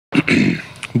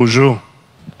Bonjour.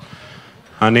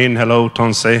 Anin, hello,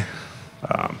 tonse.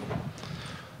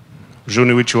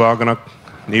 Juni wichuaganak,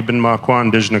 niben makwan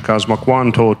dijnakas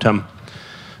makwan totem.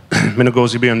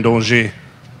 Minagozi bien donji.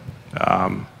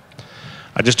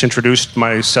 I just introduced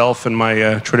myself and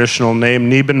my traditional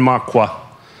name. Niben Makwa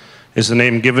is the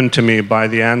name given to me by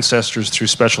the ancestors through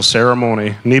special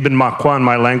ceremony. Niben Makwa in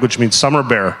my language means summer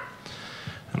bear.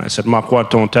 And I said, Makwa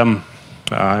totem.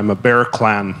 I'm a bear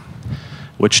clan,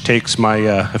 which takes my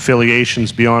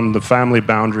affiliations beyond the family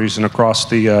boundaries and across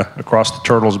the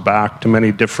turtle's back to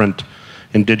many different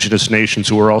indigenous nations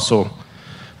who are also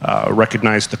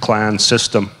recognize the clan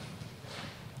system.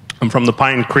 I'm from the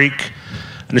Pine Creek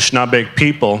Anishinaabe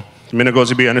people. The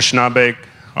Minagozibi Anishinaabe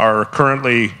are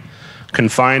currently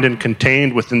confined and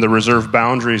contained within the reserve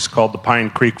boundaries called the Pine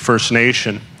Creek First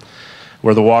Nation,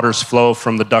 where the waters flow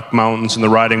from the Duck Mountains and the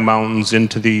Riding Mountains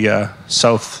into the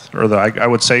south, or I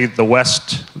would say the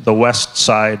west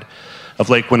side of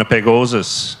Lake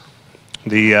Winnipegosas.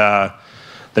 The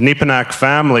Nepinak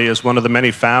family is one of the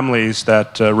many families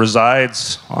that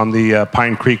resides on the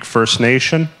Pine Creek First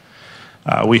Nation.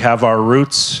 We have our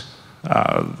roots.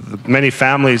 Many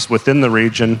families within the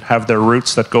region have their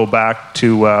roots that go back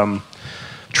to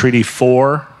Treaty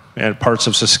 4 and parts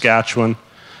of Saskatchewan,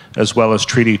 as well as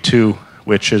Treaty 2,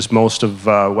 which is most of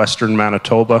western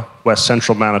Manitoba, west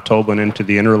central Manitoba, and into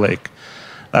the Interlake.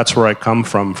 That's where I come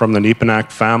from the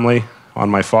Nepinak family. On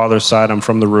my father's side, I'm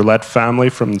from the Roulette family,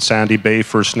 from the Sandy Bay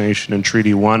First Nation in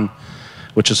Treaty 1,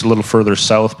 which is a little further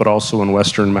south, but also in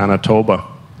western Manitoba.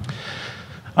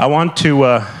 I want to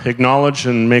acknowledge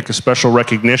and make a special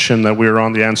recognition that we are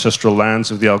on the ancestral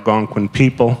lands of the Algonquin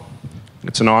people.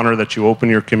 It's an honor that you open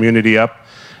your community up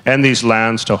and these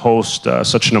lands to host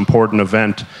such an important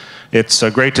event. It's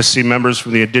great to see members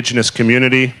from the Indigenous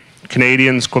community,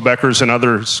 Canadians, Quebecers, and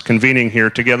others convening here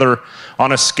together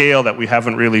on a scale that we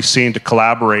haven't really seen to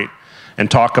collaborate and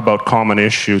talk about common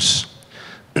issues.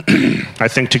 I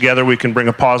think together we can bring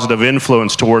a positive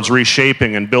influence towards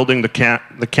reshaping and building the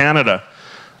Canada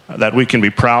that we can be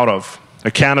proud of.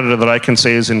 A Canada that I can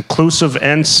say is inclusive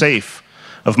and safe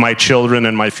of my children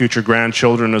and my future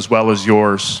grandchildren, as well as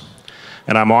yours.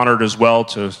 And I'm honored as well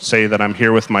to say that I'm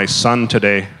here with my son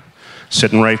today,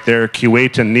 sitting right there.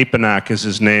 Kiwetan Nepinak is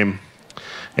his name.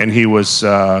 And he was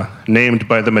named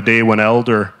by the Medewan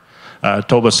elder,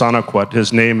 Tobasanakwat.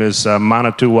 His name is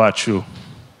Manatuwachu.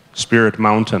 Spirit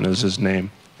Mountain is his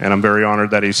name. And I'm very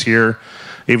honored that he's here,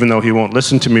 even though he won't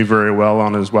listen to me very well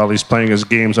while he's playing his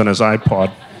games on his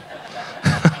iPod.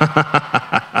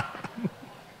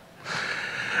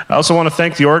 I also want to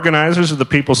thank the organizers of the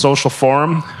People's Social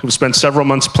Forum, who spent several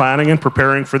months planning and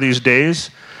preparing for these days.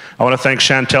 I want to thank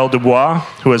Chantal Dubois,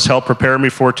 who has helped prepare me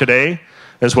for today,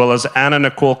 as well as Anna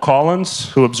Nicole Collins,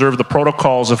 who observed the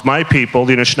protocols of my people,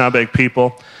 the Anishinaabe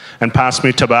people, and passed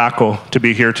me tobacco to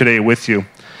be here today with you.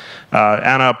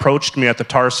 Anna approached me at the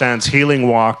Tar Sands Healing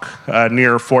Walk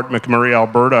near Fort McMurray,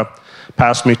 Alberta,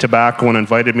 passed me tobacco and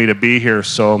invited me to be here.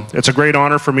 So it's a great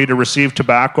honor for me to receive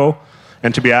tobacco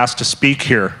and to be asked to speak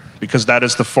here, because that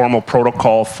is the formal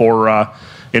protocol for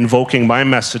invoking my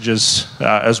messages,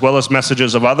 as well as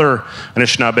messages of other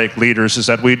Anishinaabe leaders, is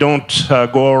that we don't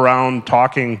go around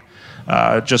talking,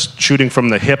 just shooting from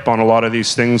the hip on a lot of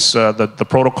these things. The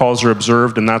protocols are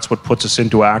observed, and that's what puts us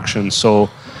into action. So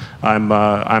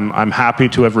I'm happy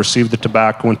to have received the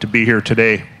tobacco and to be here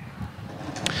today.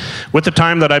 With the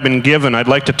time that I've been given, I'd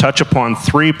like to touch upon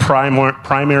three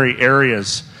primary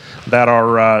areas that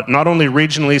are not only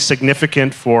regionally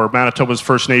significant for Manitoba's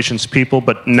First Nations people,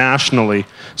 but nationally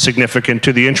significant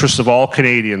to the interests of all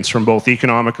Canadians from both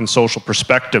economic and social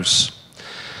perspectives.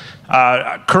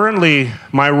 Currently,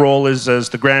 my role is as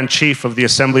the Grand Chief of the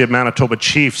Assembly of Manitoba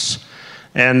Chiefs.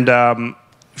 And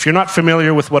if you're not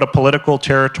familiar with what a political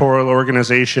territorial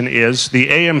organization is, the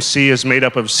AMC is made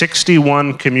up of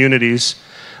 61 communities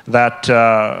that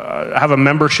have a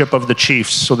membership of the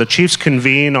chiefs. So the chiefs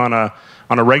convene on a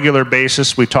regular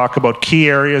basis. We talk about key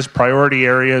areas, priority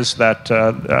areas that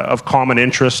of common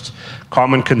interest,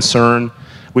 common concern.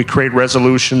 We create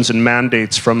resolutions and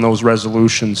mandates from those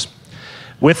resolutions.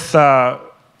 With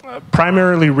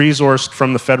primarily resourced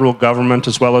from the federal government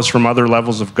as well as from other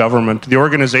levels of government, the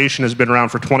organization has been around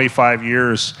for 25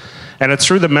 years. And it's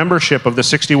through the membership of the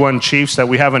 61 chiefs that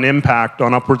we have an impact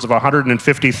on upwards of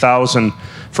 150,000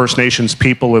 First Nations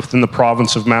people within the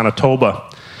province of Manitoba.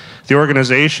 The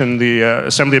organization, the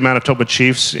Assembly of Manitoba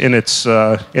Chiefs, in its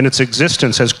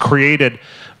existence has created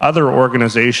other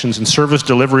organizations and service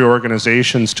delivery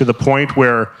organizations to the point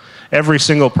where every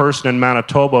single person in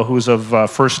Manitoba who's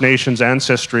of First Nations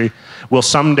ancestry will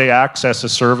someday access a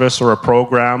service or a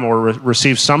program or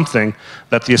receive something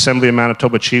that the Assembly of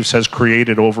Manitoba Chiefs has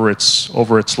created over its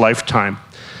lifetime.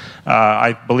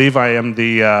 I believe I am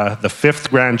the fifth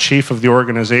Grand Chief of the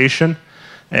organization,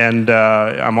 and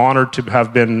I'm honored to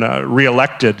have been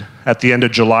re-elected at the end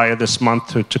of July of this month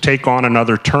to take on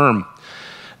another term.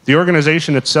 The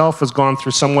organization itself has gone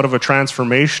through somewhat of a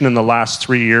transformation in the last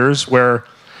 3 years, where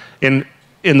in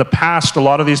the past, a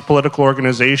lot of these political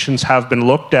organizations have been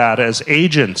looked at as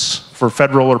agents for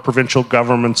federal or provincial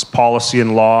government's policy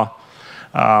and law.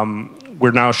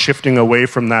 We're now shifting away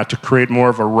from that to create more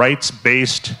of a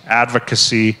rights-based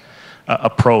advocacy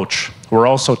approach. We're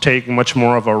also taking much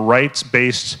more of a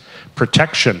rights-based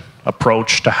protection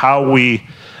approach to how we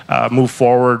move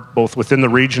forward, both within the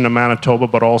region of Manitoba,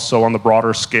 but also on the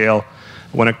broader scale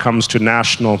when it comes to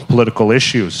national political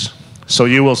issues. So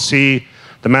you will see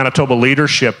the Manitoba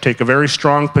leadership take a very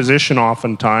strong position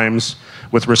oftentimes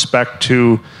with respect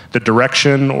to the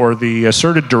direction or the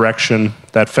asserted direction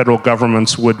that federal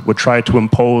governments would try to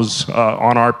impose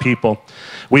on our people.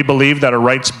 We believe that a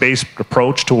rights-based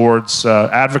approach towards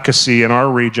advocacy in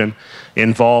our region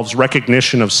involves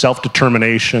recognition of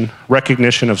self-determination,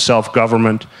 recognition of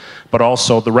self-government, but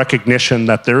also the recognition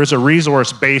that there is a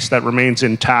resource base that remains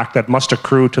intact that must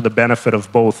accrue to the benefit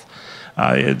of both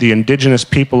the Indigenous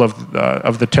people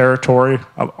of the territory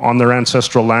on their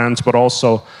ancestral lands, but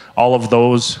also all of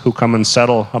those who come and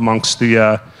settle amongst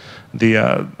the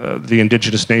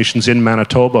Indigenous nations in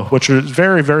Manitoba, which is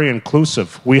very, very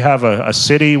inclusive. We have a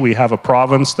city, we have a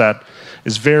province that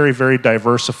is very, very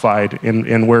diversified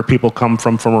in where people come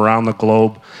from around the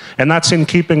globe. And that's in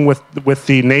keeping with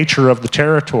the nature of the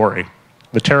territory.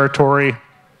 The territory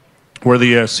where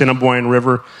the Assiniboine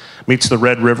River meets the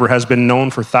Red River has been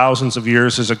known for thousands of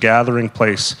years as a gathering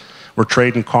place where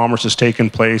trade and commerce has taken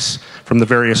place from the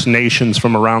various nations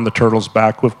from around the Turtles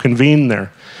Back who have convened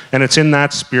there. And it's in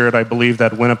that spirit, I believe,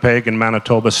 that Winnipeg and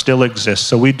Manitoba still exists.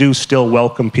 So we do still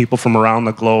welcome people from around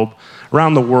the globe,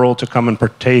 around the world, to come and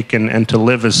partake and to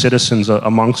live as citizens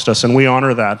amongst us. And we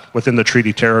honor that within the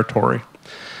treaty territory.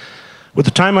 With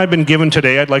the time I've been given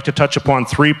today, I'd like to touch upon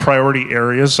 3 priority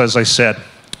areas, as I said.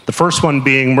 The first one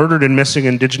being murdered and missing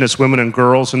Indigenous women and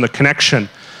girls and the connection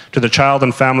to the child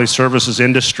and family services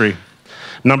industry.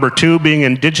 Number 2 being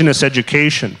Indigenous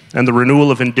education and the renewal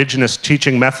of Indigenous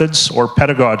teaching methods or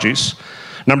pedagogies.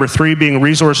 Number 3 being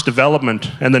resource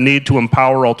development and the need to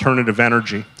empower alternative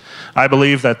energy. I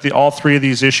believe that all 3 of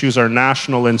these issues are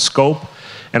national in scope,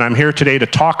 and I'm here today to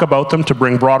talk about them, to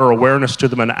bring broader awareness to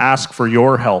them, and ask for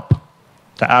your help.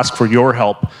 To ask for your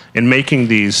help in making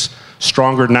these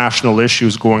stronger national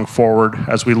issues going forward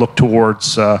as we look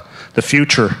towards the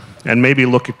future and maybe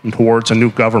looking towards a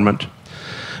new government.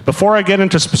 Before I get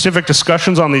into specific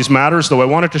discussions on these matters, though, I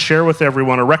wanted to share with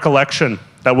everyone a recollection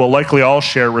that we'll likely all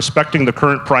share respecting the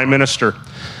current Prime Minister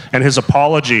and his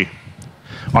apology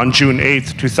on June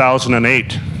 8th,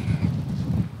 2008.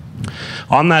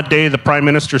 On that day, the Prime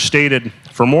Minister stated,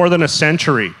 "For more than a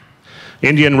century,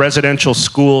 Indian residential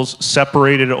schools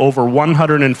separated over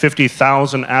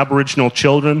 150,000 Aboriginal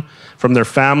children from their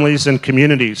families and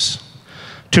communities.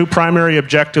 2 primary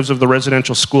objectives of the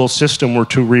residential school system were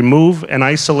to remove and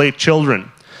isolate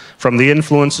children from the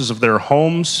influences of their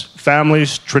homes,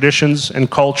 families, traditions,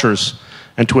 and cultures,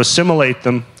 and to assimilate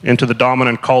them into the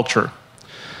dominant culture.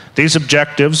 These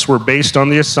objectives were based on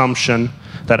the assumption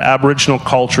that Aboriginal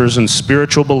cultures and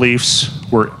spiritual beliefs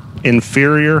were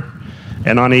inferior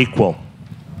and unequal."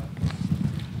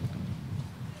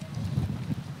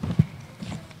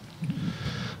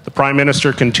 The Prime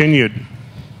Minister continued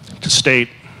to state,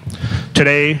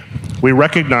 "Today, we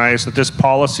recognize that this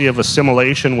policy of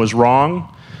assimilation was wrong,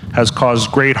 has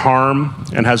caused great harm,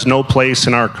 and has no place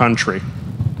in our country."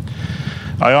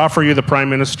 I offer you the Prime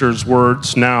Minister's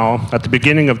words now at the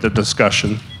beginning of the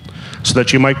discussion so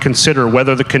that you might consider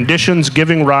whether the conditions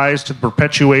giving rise to the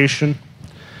perpetuation,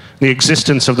 the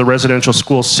existence of the residential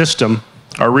school system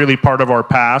are really part of our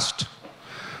past,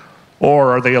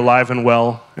 or are they alive and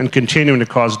well and continuing to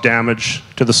cause damage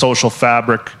to the social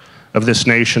fabric of this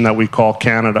nation that we call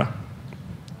Canada.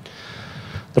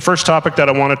 The first topic that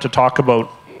I wanted to talk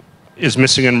about is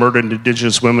missing and murdered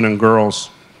Indigenous women and girls.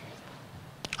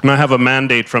 And I have a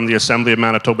mandate from the Assembly of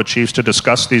Manitoba Chiefs to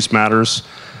discuss these matters,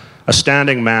 a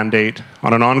standing mandate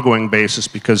on an ongoing basis,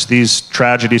 because these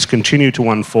tragedies continue to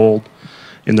unfold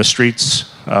in the streets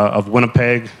of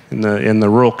Winnipeg, in the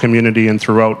rural community, and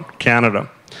throughout Canada.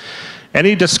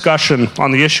 Any discussion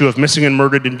on the issue of missing and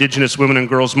murdered Indigenous women and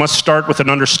girls must start with an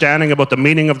understanding about the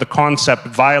meaning of the concept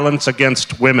violence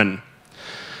against women.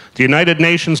 The United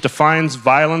Nations defines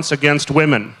violence against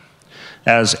women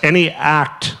as any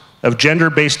act of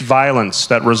gender-based violence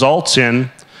that results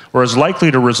in or is likely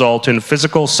to result in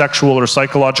physical, sexual, or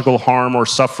psychological harm or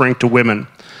suffering to women,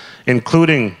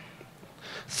 including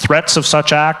threats of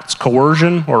such acts,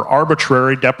 coercion, or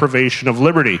arbitrary deprivation of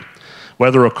liberty,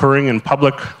 whether occurring in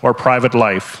public or private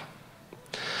life.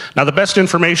 Now, the best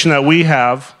information that we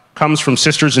have comes from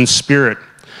Sisters in Spirit,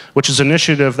 which is an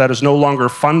initiative that is no longer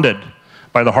funded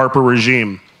by the Harper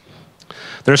regime.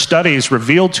 Their studies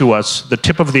revealed to us the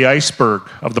tip of the iceberg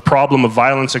of the problem of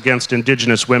violence against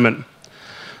Indigenous women.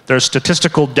 Their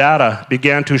statistical data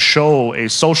began to show a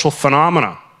social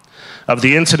phenomena of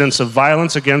the incidence of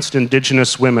violence against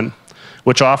Indigenous women,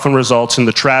 which often results in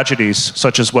the tragedies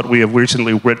such as what we have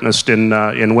recently witnessed in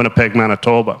Winnipeg,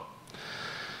 Manitoba.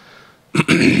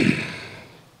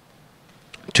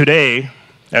 Today,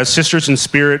 as Sisters in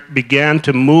Spirit began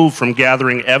to move from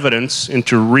gathering evidence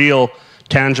into real,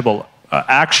 tangible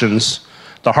actions,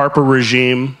 the Harper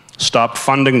regime stopped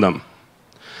funding them.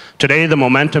 Today, the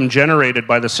momentum generated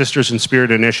by the Sisters in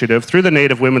Spirit initiative through the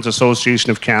Native Women's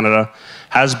Association of Canada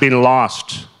has been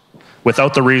lost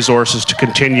without the resources to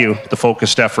continue the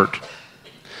focused effort.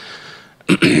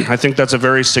 I think that's a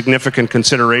very significant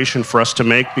consideration for us to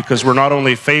make, because we're not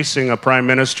only facing a Prime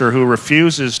Minister who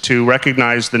refuses to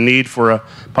recognize the need for a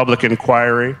public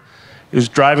inquiry, who's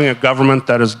driving a government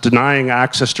that is denying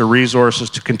access to resources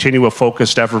to continue a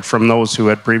focused effort from those who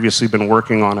had previously been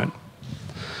working on it.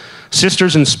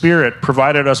 Sisters in Spirit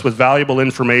provided us with valuable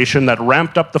information that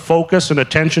ramped up the focus and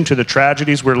attention to the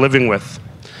tragedies we're living with.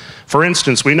 For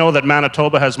instance, we know that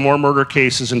Manitoba has more murder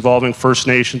cases involving First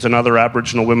Nations and other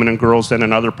Aboriginal women and girls than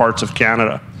in other parts of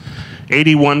Canada.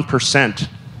 81%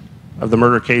 of the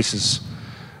murder cases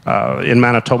in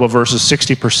Manitoba versus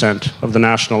 60% of the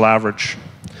national average.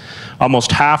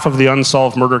 Almost half of the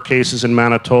unsolved murder cases in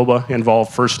Manitoba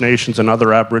involve First Nations and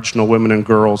other Aboriginal women and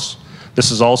girls.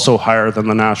 This is also higher than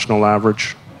the national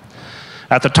average.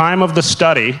 At the time of the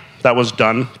study that was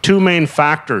done, two main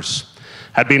factors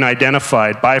had been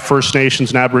identified by First Nations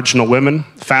and Aboriginal women,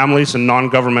 families, and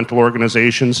non-governmental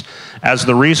organizations as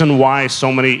the reason why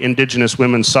so many Indigenous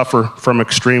women suffer from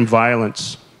extreme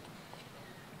violence.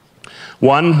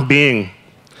 One being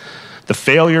the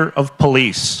failure of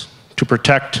police to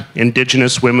protect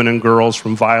Indigenous women and girls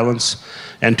from violence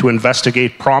and to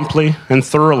investigate promptly and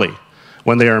thoroughly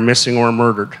when they are missing or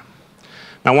murdered.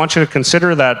 Now, I want you to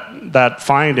consider that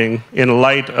finding in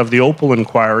light of the Opal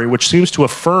inquiry, which seems to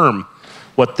affirm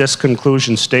what this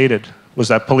conclusion stated, was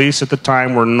that police at the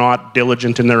time were not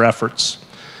diligent in their efforts.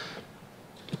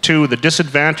 Two, the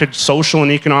disadvantaged social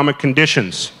and economic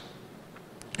conditions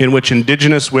in which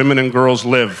Indigenous women and girls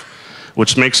live,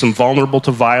 which makes them vulnerable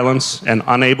to violence and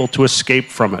unable to escape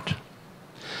from it.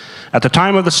 At the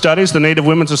time of the studies, the Native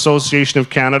Women's Association of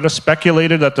Canada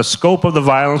speculated that the scope of the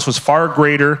violence was far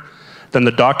greater than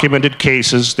the documented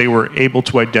cases they were able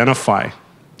to identify,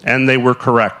 and they were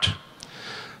correct.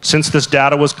 Since this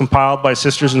data was compiled by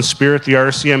Sisters in Spirit, the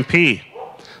RCMP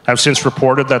have since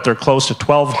reported that there are close to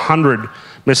 1,200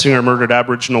 missing or murdered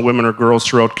Aboriginal women or girls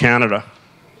throughout Canada.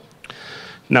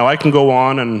 Now, I can go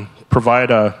on and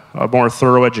provide a more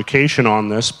thorough education on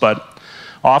this, but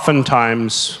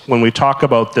oftentimes, when we talk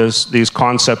about these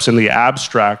concepts in the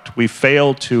abstract, we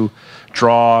fail to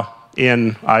draw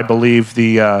in, I believe,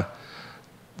 the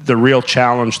real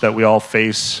challenge that we all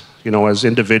face, you know, as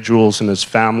individuals and as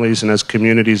families and as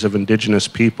communities of Indigenous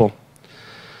people.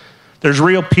 There's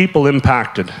real people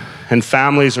impacted, and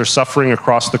families are suffering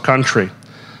across the country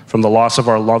from the loss of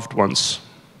our loved ones.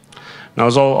 Now,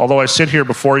 although I sit here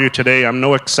before you today, I'm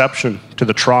no exception to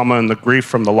the trauma and the grief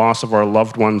from the loss of our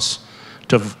loved ones,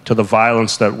 to the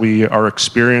violence that we are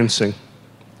experiencing.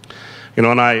 You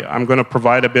know, and I'm going to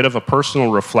provide a bit of a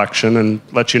personal reflection and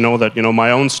let you know that, you know,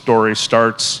 my own story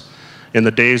starts in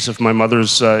the days of my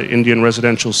mother's Indian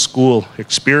residential school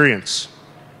experience.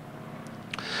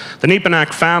 The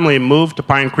Nepinak family moved to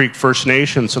Pine Creek First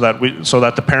Nation so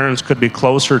that the parents could be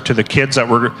closer to the kids that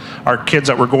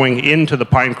were going into the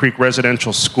Pine Creek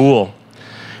residential school.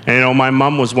 And you know, my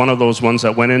mom was one of those ones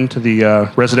that went into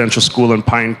the residential school in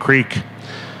Pine Creek,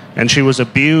 and she was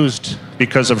abused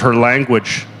because of her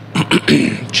language.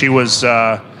 She was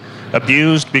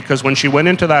abused because when she went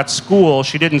into that school,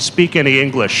 she didn't speak any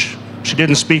English. She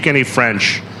didn't speak any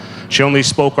French. She only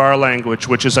spoke our language,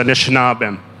 which is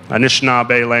Anishinaabe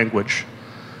language.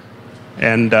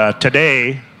 And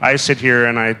today, I sit here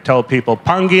and I tell people,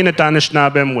 Pangina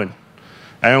Anishinaabe.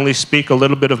 I only speak a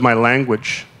little bit of my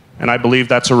language. And I believe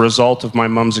that's a result of my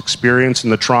mom's experience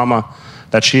and the trauma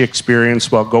that she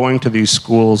experienced while going to these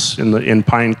schools in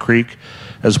Pine Creek,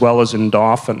 as well as in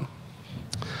Dauphin.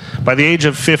 By the age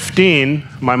of 15,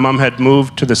 my mom had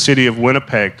moved to the city of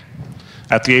Winnipeg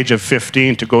at the age of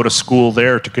 15 to go to school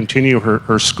there, to continue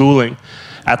her schooling.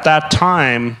 At that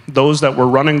time, those that were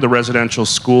running the residential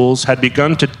schools had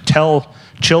begun to tell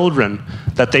children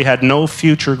that they had no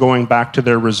future going back to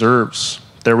their reserves.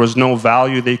 There was no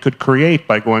value they could create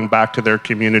by going back to their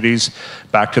communities,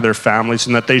 back to their families,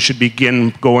 and that they should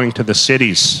begin going to the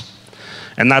cities.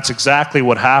 And that's exactly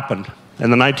what happened.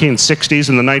 In the 1960s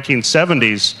and the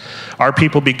 1970s, our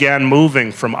people began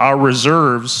moving from our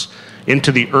reserves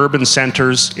into the urban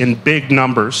centers in big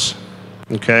numbers,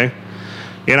 okay?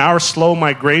 In our slow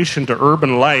migration to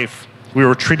urban life, we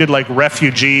were treated like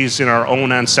refugees in our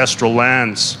own ancestral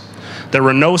lands. There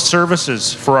were no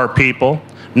services for our people,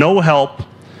 no help,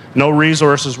 no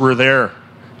resources were there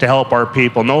to help our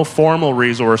people, no formal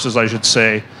resources, I should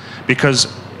say,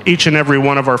 because each and every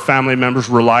one of our family members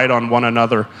relied on one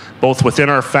another, both within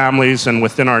our families and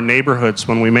within our neighborhoods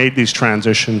when we made these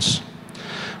transitions.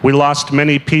 We lost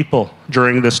many people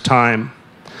during this time.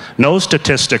 No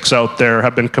statistics out there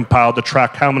have been compiled to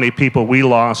track how many people we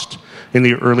lost in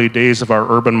the early days of our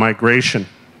urban migration.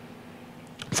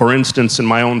 For instance, in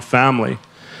my own family,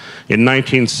 in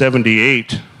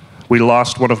 1978, we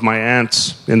lost one of my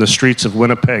aunts in the streets of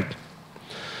Winnipeg.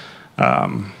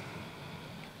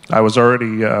 I was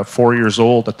already 4 years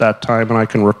old at that time, and I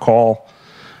can recall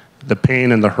the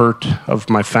pain and the hurt of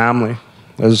my family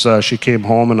as she came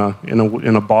home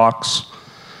in a box.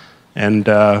 And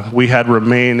we had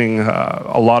remaining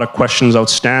a lot of questions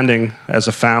outstanding as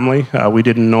a family. We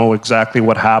didn't know exactly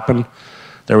what happened.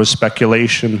 There was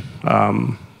speculation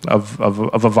of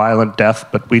a violent death,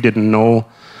 but we didn't know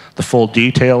the full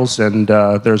details. And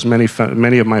there's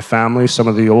many of my family, some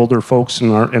of the older folks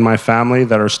in my family,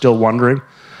 that are still wondering.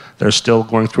 They're still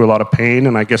going through a lot of pain,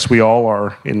 and I guess we all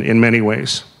are in many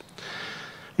ways.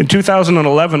 In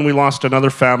 2011, we lost another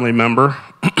family member.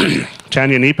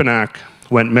 Tanya Nepinak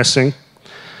went missing.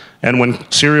 And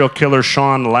when serial killer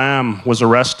Sean Lamb was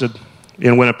arrested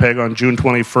in Winnipeg on June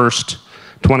 21st,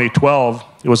 2012,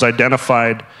 it was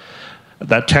identified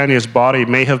that Tanya's body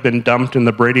may have been dumped in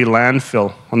the Brady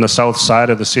landfill on the south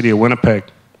side of the city of Winnipeg.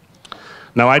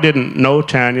 Now, I didn't know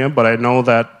Tanya, but I know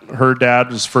that her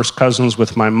dad was first cousins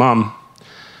with my mom.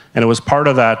 And it was part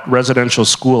of that residential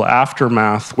school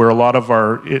aftermath where a lot of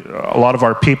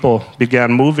our people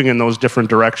began moving in those different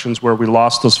directions, where we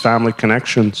lost those family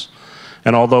connections.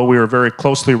 And although we were very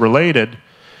closely related,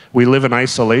 we live in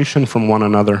isolation from one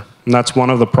another. And that's one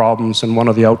of the problems and one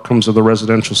of the outcomes of the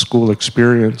residential school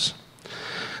experience.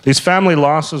 These family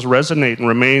losses resonate and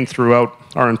remain throughout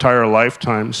our entire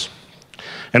lifetimes.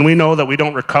 And we know that we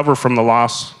don't recover from the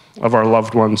loss of our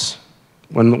loved ones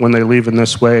when they leave in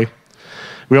this way.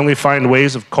 We only find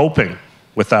ways of coping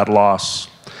with that loss.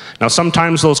 Now,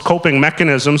 sometimes those coping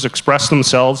mechanisms express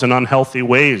themselves in unhealthy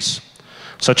ways,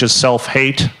 such as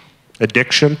self-hate,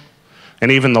 addiction,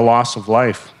 and even the loss of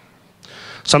life.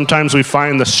 Sometimes we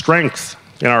find the strength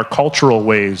in our cultural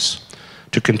ways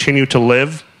to continue to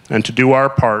live and to do our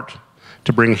part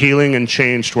to bring healing and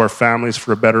change to our families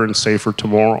for a better and safer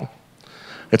tomorrow.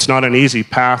 It's not an easy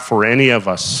path for any of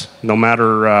us, no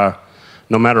matter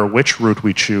which route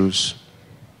we choose.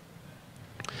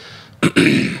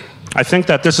 I think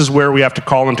that this is where we have to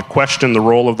call into question the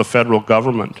role of the federal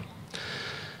government.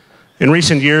 In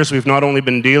recent years, we've not only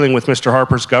been dealing with Mr.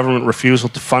 Harper's government refusal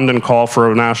to fund and call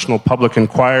for a national public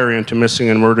inquiry into missing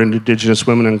and murdered Indigenous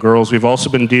women and girls, we've also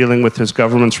been dealing with his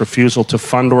government's refusal to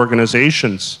fund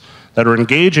organizations that are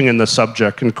engaging in the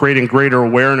subject and creating greater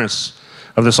awareness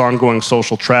of this ongoing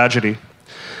social tragedy.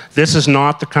 This is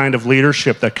not the kind of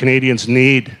leadership that Canadians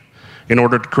need in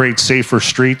order to create safer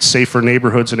streets, safer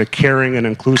neighborhoods, and a caring and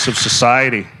inclusive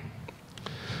society.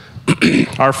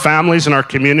 Our families and our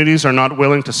communities are not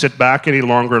willing to sit back any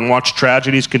longer and watch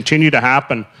tragedies continue to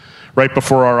happen right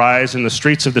before our eyes in the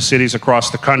streets of the cities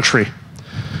across the country.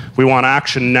 We want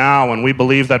action now, and we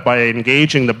believe that by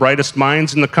engaging the brightest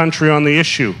minds in the country on the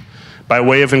issue, by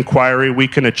way of inquiry, we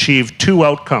can achieve two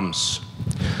outcomes.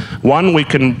 One, we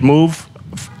can move,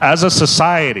 as a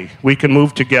society, we can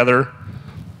move together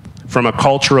from a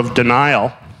culture of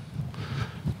denial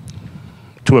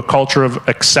to a culture of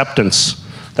acceptance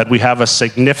that we have a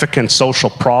significant social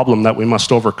problem that we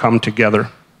must overcome together.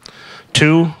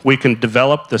 Two, we can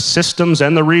develop the systems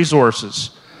and the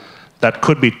resources that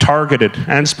could be targeted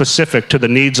and specific to the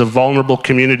needs of vulnerable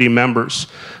community members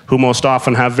who most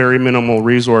often have very minimal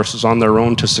resources on their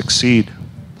own to succeed.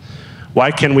 Why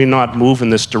can we not move in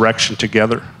this direction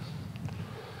together?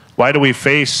 Why do we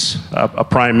face a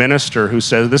prime minister who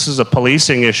says this is a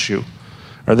policing issue,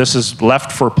 or this is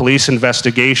left for police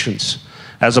investigations,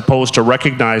 as opposed to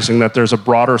recognizing that there's a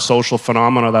broader social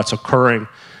phenomena that's occurring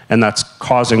and that's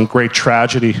causing great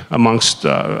tragedy amongst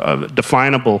a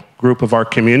definable group of our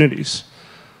communities.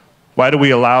 Why do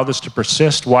we allow this to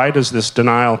persist? Why does this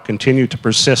denial continue to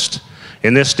persist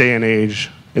in this day and age,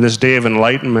 in this day of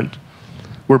enlightenment?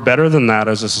 We're better than that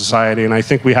as a society, and I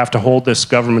think we have to hold this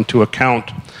government to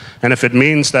account. And if it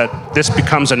means that this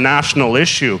becomes a national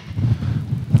issue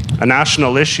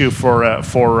for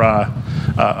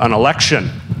an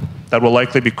election that will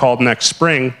likely be called next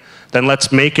spring, then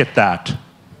let's make it that.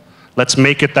 Let's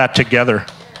make it that together.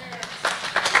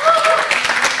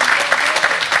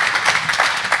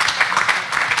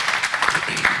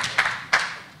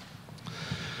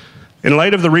 In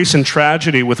light of the recent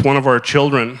tragedy with one of our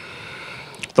children,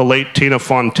 the late Tina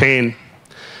Fontaine,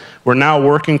 we're now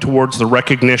working towards the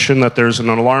recognition that there's an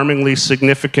alarmingly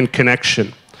significant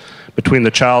connection between the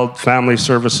Child Family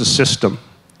Services system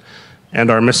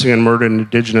and our missing and murdered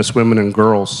Indigenous women and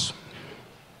girls.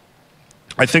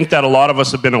 I think that a lot of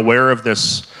us have been aware of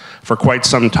this for quite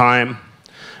some time,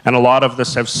 and a lot of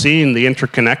us have seen the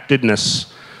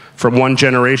interconnectedness from one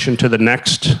generation to the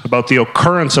next about the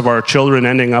occurrence of our children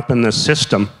ending up in this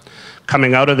system,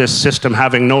 coming out of this system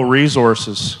having no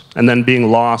resources, and then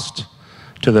being lost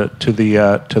to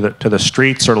the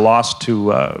streets, or lost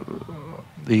to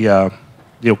the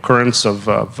occurrence of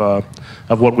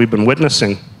what we've been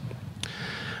witnessing.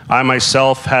 I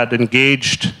myself had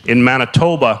engaged in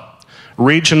Manitoba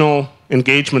regional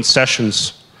engagement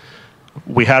sessions.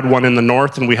 We had one in the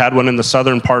north and we had one in the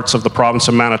southern parts of the province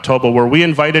of Manitoba, where we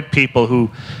invited people who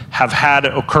have had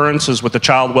occurrences with the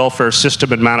child welfare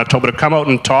system in Manitoba to come out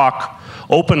and talk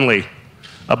openly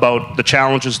about the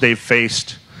challenges they've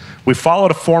faced. We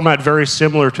followed a format very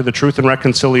similar to the Truth and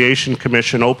Reconciliation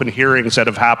Commission open hearings that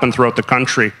have happened throughout the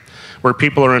country, where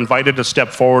people are invited to step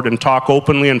forward and talk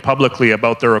openly and publicly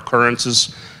about their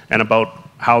occurrences and about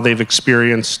how they've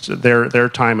experienced their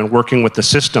time in working with the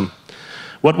system.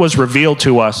 What was revealed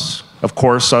to us, of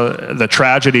course, the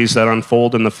tragedies that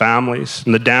unfold in the families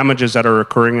and the damages that are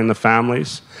occurring in the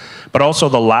families, but also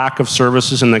the lack of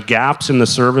services and the gaps in the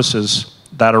services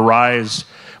that arise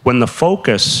when the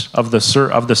focus of the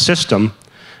system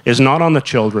is not on the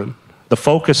children. The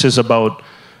focus is about,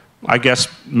 I guess,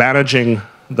 managing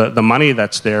the money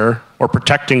that's there or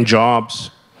protecting jobs.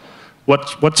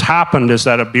 What's happened is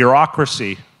that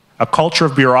a culture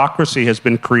of bureaucracy has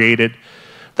been created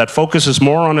that focuses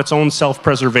more on its own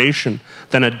self-preservation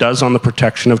than it does on the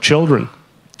protection of children.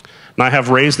 And I have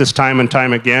raised this time and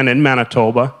time again in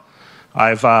Manitoba.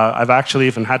 I've actually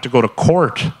even had to go to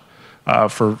court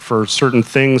for certain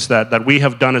things that we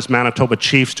have done as Manitoba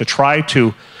chiefs to try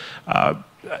to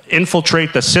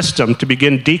infiltrate the system, to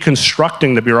begin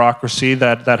deconstructing the bureaucracy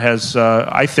that has,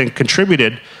 I think,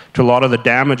 contributed to a lot of the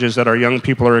damages that our young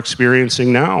people are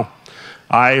experiencing now.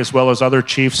 I, as well as other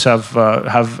chiefs,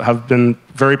 have been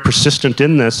very persistent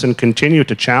in this and continue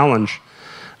to challenge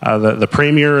the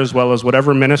Premier, as well as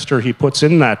whatever minister he puts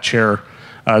in that chair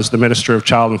as the Minister of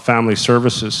Child and Family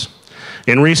Services.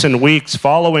 In recent weeks,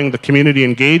 following the community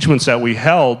engagements that we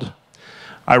held,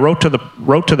 I wrote to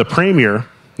the Premier,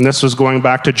 and this was going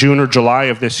back to June or July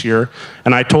of this year,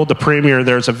 and I told the Premier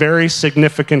there's a very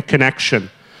significant connection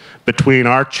between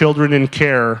our children in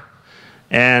care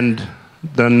and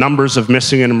the numbers of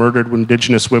missing and murdered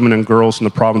Indigenous women and girls in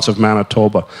the province of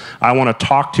Manitoba. I want to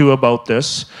talk to you about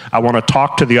this. I want to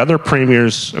talk to the other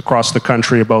premiers across the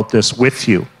country about this with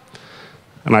you.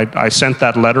 And I sent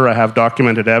that letter. I have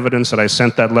documented evidence that I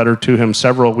sent that letter to him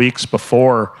several weeks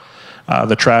before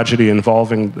the tragedy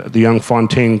involving the young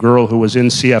Fontaine girl who was in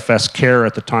CFS care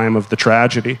at the time of the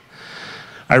tragedy.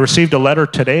 I received a letter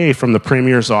today from the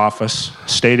Premier's office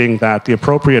stating that the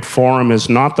appropriate forum is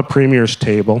not the Premier's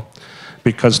table,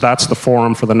 because that's the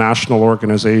forum for the national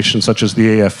organizations such as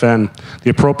the AFN. The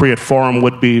appropriate forum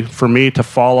would be for me to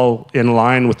follow in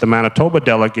line with the Manitoba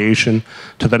delegation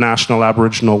to the National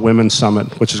Aboriginal Women's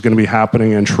Summit, which is going to be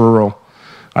happening in Truro,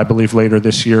 I believe later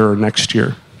this year or next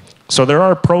year. So there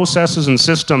are processes and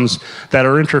systems that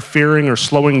are interfering or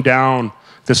slowing down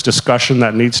this discussion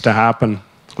that needs to happen.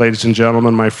 Ladies and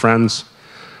gentlemen, my friends,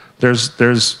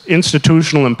 there's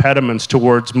institutional impediments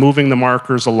towards moving the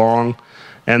markers along.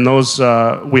 And those,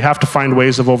 we have to find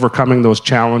ways of overcoming those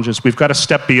challenges. We've got to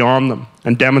step beyond them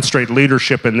and demonstrate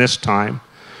leadership in this time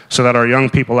so that our young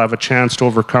people have a chance to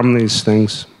overcome these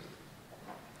things.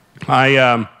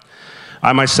 I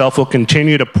myself will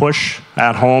continue to push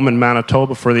at home in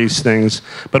Manitoba for these things,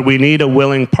 but we need a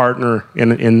willing partner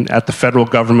at the federal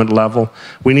government level.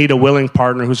 We need a willing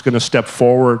partner who's going to step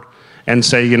forward and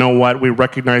say, you know what, we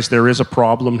recognize there is a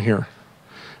problem here.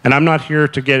 And I'm not here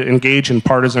to engage in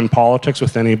partisan politics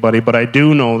with anybody, but I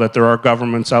do know that there are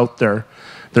governments out there.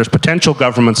 There's potential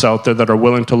governments out there that are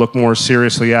willing to look more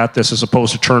seriously at this as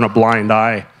opposed to turn a blind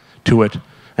eye to it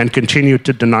and continue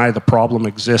to deny the problem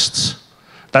exists.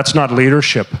 That's not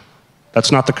leadership.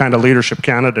 That's not the kind of leadership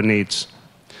Canada needs.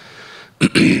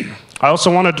 I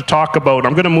also wanted to talk about,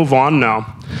 I'm going to move on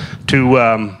now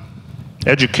to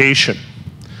education.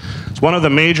 It's one of the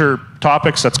major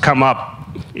topics that's come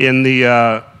up in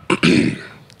the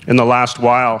in the last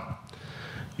while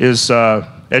is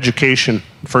education,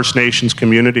 First Nations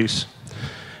communities.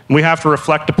 And we have to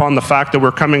reflect upon the fact that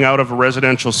we're coming out of a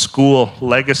residential school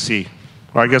legacy.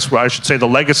 Or I guess I should say the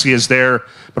legacy is there,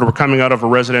 but we're coming out of a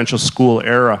residential school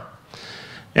era.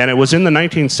 And it was in the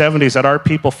 1970s that our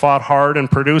people fought hard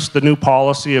and produced the new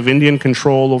policy of Indian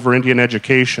control over Indian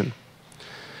education.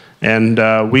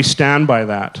 And we stand by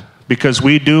that, because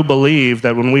we do believe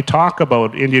that when we talk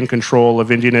about Indian control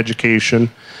of Indian education,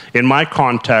 in my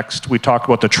context, we talk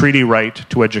about the treaty right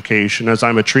to education. As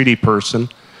I'm a treaty person,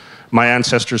 my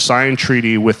ancestors signed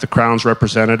treaty with the Crown's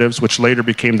representatives, which later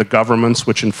became the governments,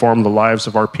 which inform the lives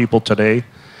of our people today,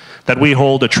 that we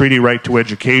hold a treaty right to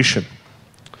education.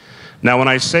 Now, when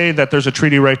I say that there's a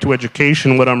treaty right to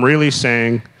education, what I'm really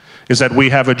saying is that we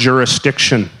have a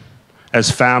jurisdiction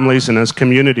as families and as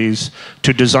communities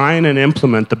to design and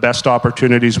implement the best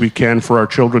opportunities we can for our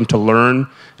children to learn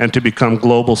and to become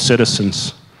global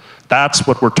citizens. That's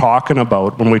what we're talking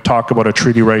about when we talk about a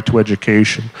treaty right to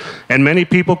education. And many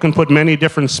people can put many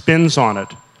different spins on it.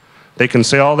 They can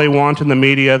say all they want in the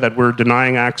media that we're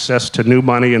denying access to new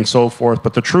money and so forth,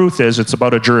 but the truth is it's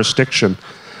about a jurisdiction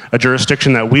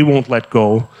that we won't let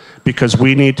go, because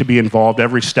we need to be involved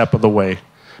every step of the way.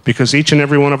 Because each and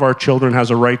every one of our children has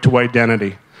a right to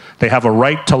identity. They have a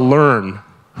right to learn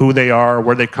who they are,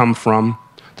 where they come from,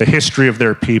 the history of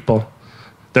their people,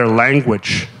 their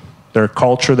language, their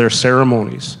culture, their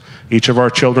ceremonies. Each of our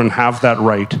children have that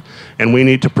right, and we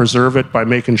need to preserve it by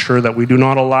making sure that we do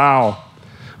not allow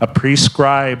a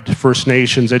prescribed First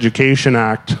Nations Education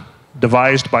Act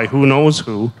devised by who knows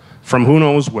who, from who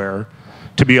knows where,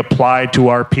 to be applied to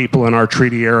our people in our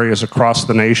treaty areas across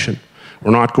the nation.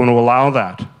 We're not going to allow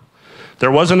that.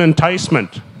 There was an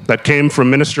enticement that came from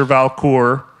Minister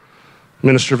Valcourt.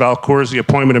 Minister Valcourt is the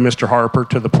appointment of Mr. Harper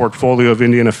to the portfolio of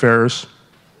Indian Affairs.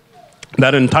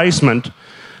 That enticement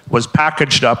was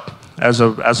packaged up as a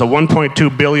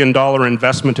 $1.2 billion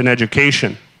investment in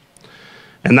education.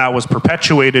 And that was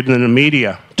perpetuated in the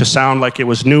media to sound like it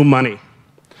was new money.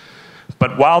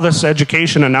 But while this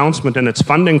education announcement and its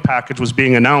funding package was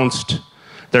being announced,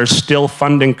 there's still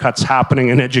funding cuts happening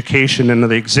in education and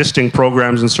the existing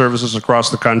programs and services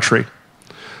across the country.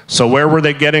 So where were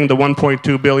they getting the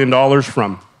 $1.2 billion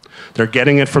from? They're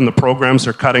getting it from the programs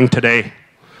they're cutting today,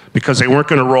 because they weren't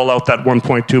going to roll out that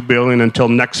 $1.2 billion until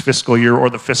next fiscal year or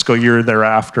the fiscal year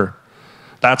thereafter.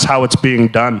 That's how it's being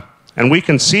done. And we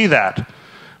can see that.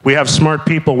 We have smart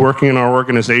people working in our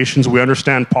organizations. We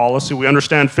understand policy. We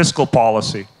understand fiscal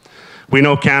policy. We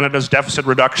know Canada's Deficit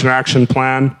Reduction Action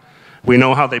Plan. We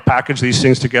know how they package these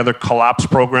things together, collapse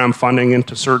program funding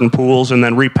into certain pools, and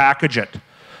then repackage it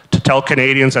to tell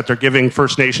Canadians that they're giving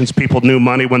First Nations people new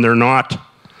money when they're not.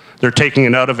 They're taking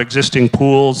it out of existing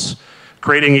pools,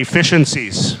 creating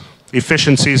efficiencies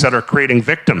that are creating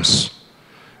victims,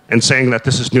 and saying that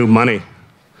this is new money.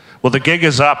 Well, the gig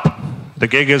is up. The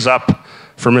gig is up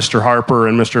for Mr. Harper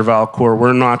and Mr. Valcourt.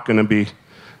 We're not going to be,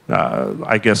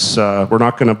 we're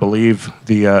not going to believe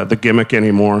the gimmick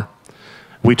anymore.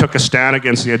 We took a stand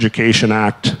against the Education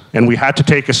Act, and we had to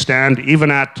take a stand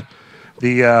even at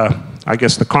the,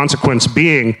 the consequence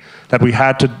being that we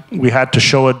had to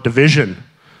show a division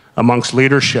amongst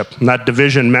leadership. And that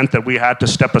division meant that we had to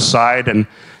step aside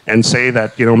and say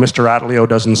that, you know, Mr. Atleo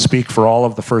doesn't speak for all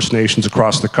of the First Nations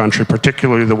across the country,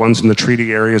 particularly the ones in the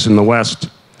treaty areas in the West.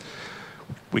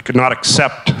 We could not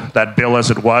accept that bill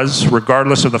as it was,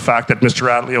 regardless of the fact that Mr.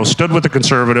 Atleo stood with the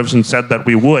Conservatives and said that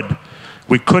we would.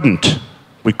 We couldn't.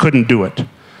 We couldn't do it.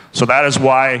 So that is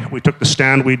why we took the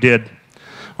stand we did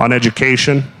on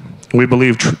education. We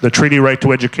believe the treaty right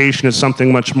to education is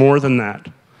something much more than that.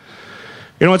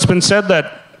 You know, it's been said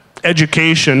that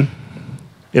education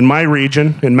in my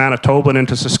region, in Manitoba and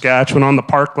into Saskatchewan, on the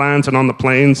parklands and on the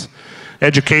plains,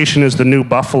 education is the new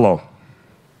buffalo.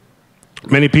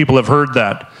 Many people have heard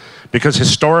that because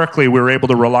historically we were able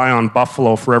to rely on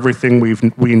buffalo for everything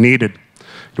we needed.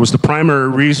 It was the primary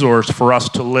resource for us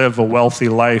to live a wealthy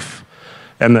life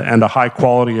and a high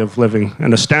quality of living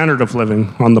and a standard of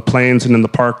living on the plains and in the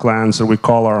parklands that we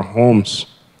call our homes.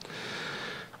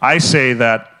 I say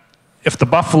that if the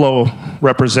buffalo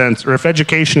represents, or if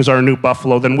education is our new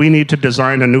buffalo, then we need to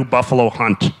design a new buffalo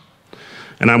hunt.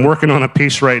 And I'm working on a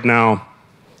piece right now.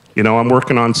 You know, I'm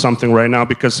working on something right now,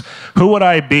 because who would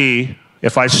I be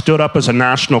if I stood up as a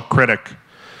national critic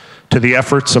to the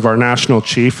efforts of our national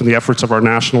chief and the efforts of our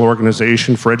national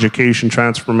organization for education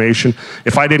transformation,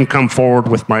 if I didn't come forward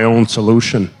with my own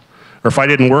solution, or if I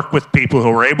didn't work with people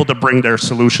who were able to bring their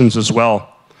solutions as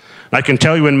well? I can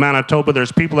tell you in Manitoba,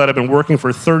 there's people that have been working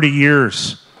for 30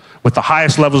 years with the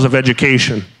highest levels of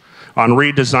education on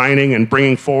redesigning and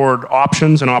bringing forward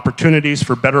options and opportunities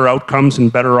for better outcomes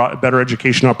and better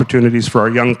education opportunities for our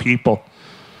young people.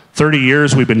 30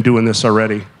 years we've been doing this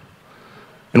already.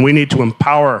 And we need to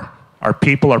empower our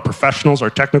people, our professionals, our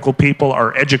technical people,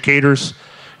 our educators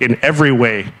in every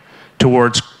way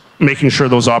towards making sure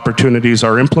those opportunities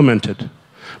are implemented.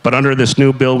 But under this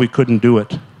new bill, we couldn't do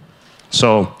it.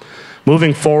 So,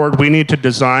 moving forward, we need to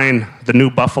design the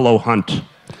new buffalo hunt.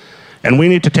 And we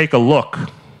need to take a look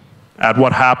at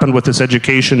what happened with this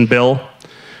education bill.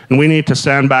 And we need to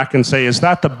stand back and say, is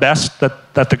that the best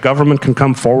that the government can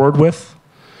come forward with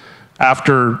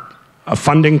after a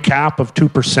funding cap of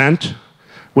 2%,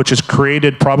 which has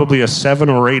created probably a $7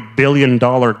 or $8 billion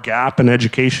gap in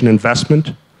education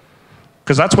investment?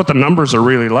 Because that's what the numbers are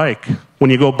really like. When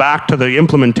you go back to the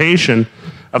implementation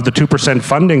of the 2%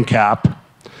 funding cap,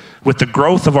 with the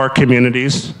growth of our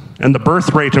communities and the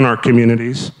birth rate in our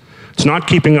communities, it's not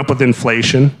keeping up with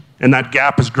inflation, and that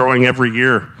gap is growing every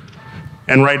year.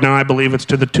 And right now, I believe it's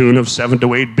to the tune of $7 to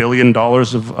 $8 billion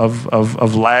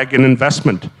of lag in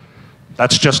investment.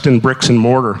 That's just in bricks and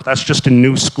mortar. That's just in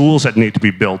new schools that need to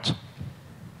be built.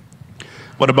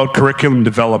 What about curriculum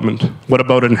development? What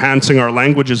about enhancing our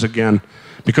languages again?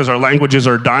 Because our languages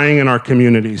are dying in our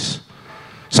communities.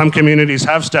 Some communities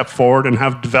have stepped forward and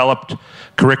have developed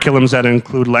curriculums that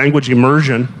include language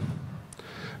immersion,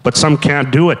 but some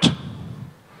can't do it.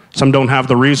 Some don't have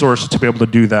the resources to be able to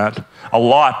do that. A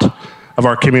lot of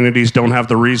our communities don't have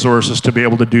the resources to be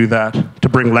able to do that, to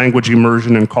bring language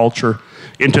immersion and culture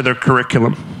into their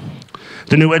curriculum.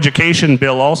 The new education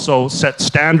bill also sets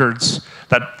standards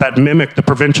that mimic the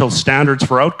provincial standards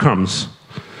for outcomes.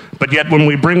 But yet when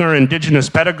we bring our Indigenous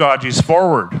pedagogies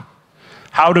forward,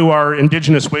 how do our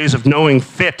Indigenous ways of knowing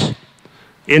fit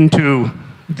into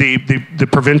the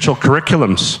provincial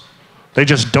curriculums? They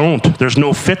just don't. There's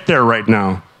no fit there right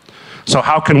now. So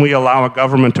how can we allow a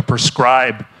government to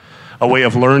prescribe a way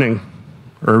of learning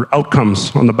or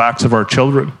outcomes on the backs of our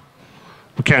children?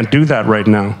 We can't do that right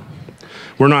now.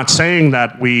 We're not saying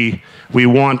that we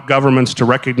want governments to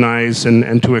recognize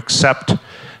and to accept,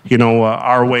 you know,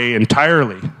 our way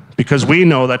entirely, because we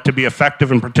know that to be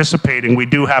effective in participating, we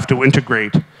do have to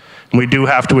integrate, and we do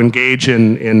have to engage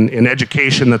in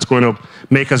education that's going to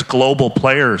make us global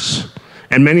players.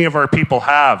 And many of our people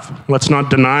have. Let's not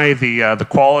deny the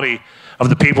quality of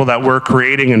the people that we're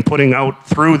creating and putting out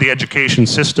through the education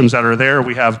systems that are there.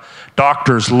 We have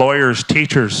doctors, lawyers,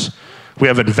 teachers. We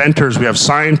have inventors. We have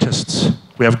scientists.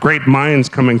 We have great minds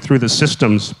coming through the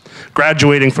systems,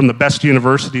 graduating from the best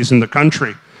universities in the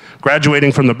country,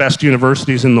 graduating from the best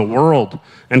universities in the world,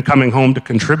 and coming home to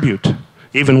contribute,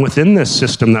 even within this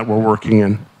system that we're working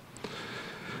in.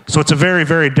 So it's a very,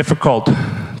 very difficult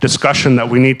discussion that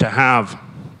we need to have.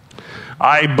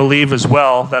 I believe as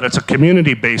well that it's a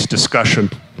community-based discussion,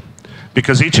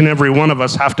 because each and every one of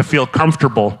us have to feel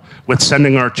comfortable with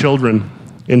sending our children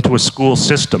into a school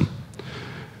system.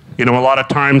 You know, a lot of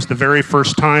times the very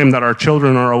first time that our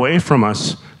children are away from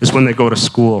us is when they go to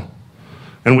school.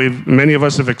 And many of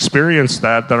us have experienced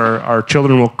that our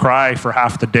children will cry for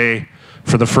half the day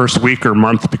for the first week or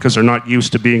month because they're not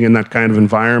used to being in that kind of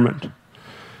environment.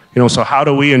 You know, so how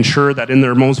do we ensure that in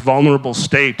their most vulnerable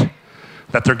state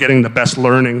that they're getting the best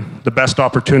learning, the best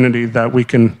opportunity that we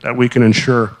can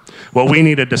ensure? Well, we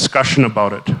need a discussion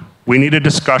about it. We need a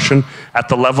discussion at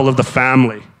the level of the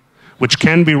family, which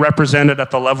can be represented at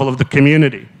the level of the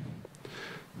community.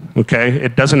 Okay?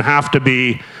 It doesn't have to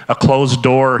be a closed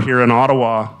door here in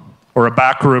Ottawa or a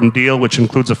backroom deal which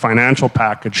includes a financial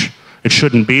package. It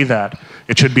shouldn't be that.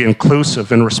 It should be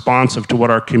inclusive and responsive to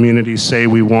what our communities say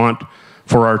we want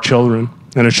for our children,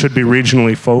 and it should be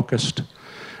regionally focused.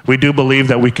 We do believe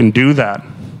that we can do that.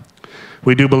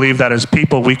 We do believe that as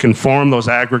people we can form those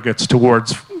aggregates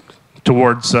towards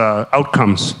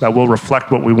outcomes that will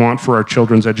reflect what we want for our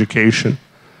children's education.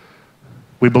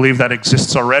 We believe that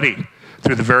exists already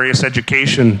through the various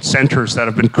education centers that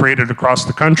have been created across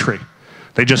the country.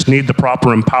 They just need the proper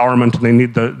empowerment,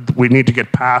 and we need to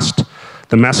get past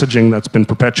the messaging that's been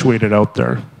perpetuated out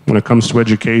there when it comes to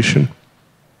education.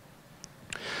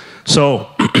 So,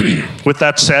 with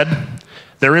that said,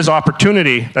 there is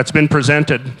opportunity that's been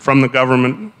presented from the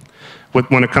government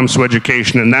when it comes to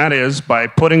education, and that is by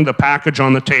putting the package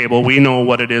on the table, we know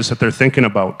what it is that they're thinking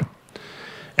about.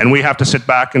 And we have to sit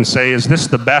back and say, is this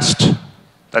the best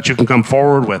that you can come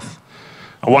forward with?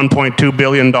 A $1.2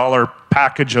 billion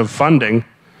package of funding,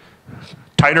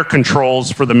 tighter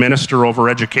controls for the minister over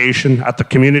education at the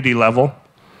community level,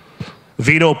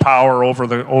 veto power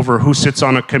over who sits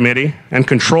on a committee, and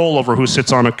control over who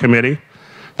sits on a committee.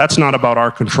 That's not about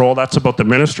our control, that's about the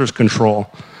minister's control.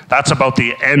 That's about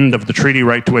the end of the treaty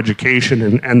right to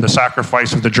education and the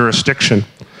sacrifice of the jurisdiction,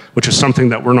 which is something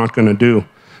that we're not going to do.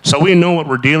 So we know what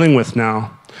we're dealing with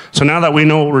now. So now that we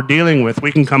know what we're dealing with,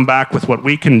 we can come back with what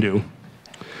we can do.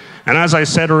 And as I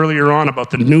said earlier on about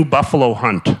the new buffalo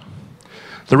hunt,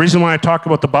 the reason why I talk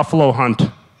about the buffalo hunt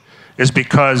is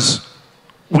because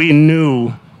we knew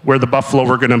where the buffalo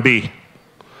were going to be.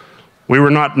 We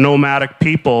were not nomadic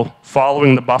people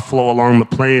following the buffalo along the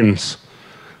plains.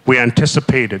 We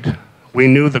anticipated. We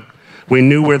knew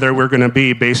where they were going to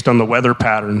be based on the weather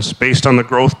patterns, based on the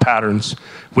growth patterns.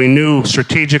 We knew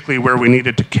strategically where we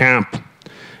needed to camp.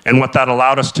 And what that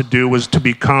allowed us to do was to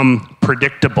become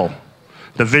predictable.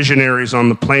 The visionaries on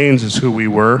the plains is who we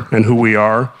were and who we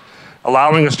are,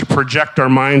 allowing us to project our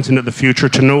minds into the future,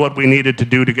 to know what we needed to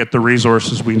do to get the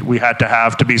resources we had to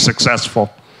have to be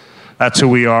successful. That's who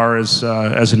we are as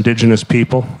Indigenous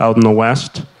people out in the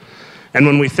West. And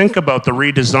when we think about the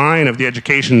redesign of the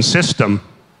education system,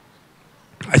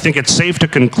 I think it's safe to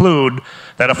conclude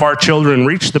that if our children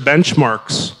reach the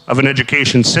benchmarks of an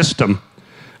education system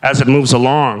as it moves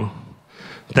along,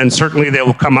 then certainly they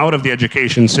will come out of the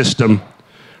education system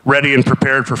ready and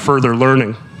prepared for further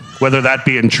learning, whether that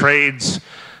be in trades,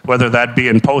 whether that be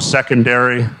in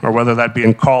post-secondary, or whether that be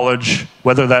in college,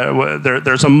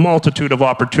 there's a multitude of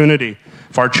opportunity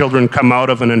if our children come out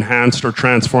of an enhanced or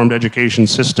transformed education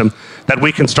system that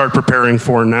we can start preparing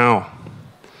for now.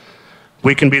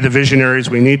 We can be the visionaries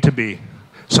we need to be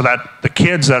so that the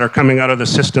kids that are coming out of the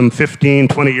system 15,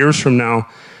 20 years from now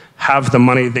have the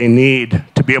money they need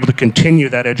to be able to continue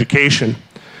that education.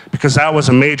 Because that was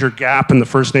a major gap in the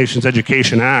First Nations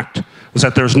Education Act, was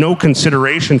that there's no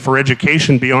consideration for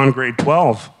education beyond grade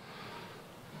 12.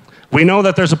 We know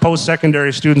that there's a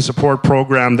post-secondary student support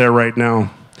program there right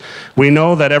now. We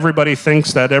know that everybody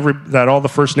thinks that all the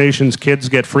First Nations kids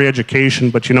get free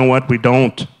education, but you know what? We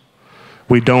don't.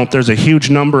 We don't. There's a huge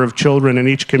number of children in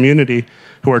each community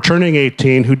who are turning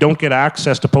 18 who don't get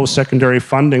access to post-secondary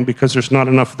funding because there's not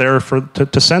enough there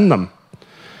to send them.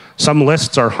 Some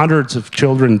lists are hundreds of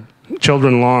children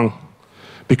long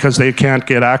because they can't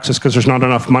get access because there's not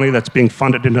enough money that's being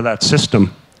funded into that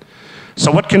system.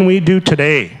 So what can we do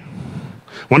today?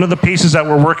 One of the pieces that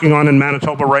we're working on in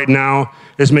Manitoba right now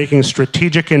is making a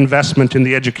strategic investment in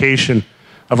the education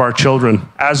of our children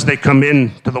as they come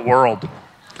into the world.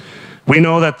 We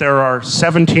know that there are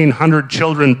 1,700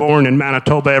 children born in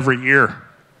Manitoba every year,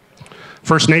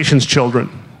 First Nations children.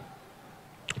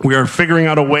 We are figuring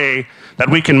out a way that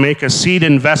we can make a seed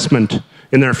investment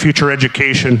in their future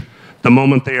education the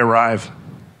moment they arrive.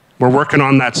 We're working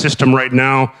on that system right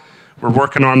now. We're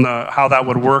working on how that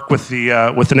would work with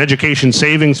an education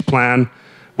savings plan,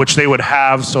 which they would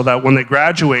have so that when they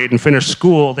graduate and finish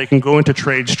school, they can go into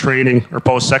trades training or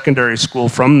post-secondary school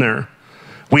from there.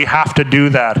 We have to do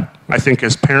that, I think,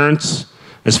 as parents,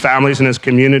 as families, and as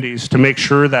communities to make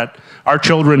sure that our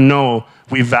children know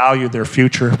we value their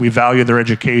future, we value their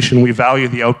education, we value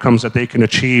the outcomes that they can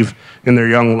achieve in their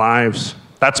young lives.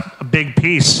 That's a big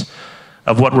piece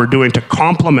of what we're doing to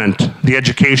complement the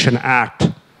Education Act.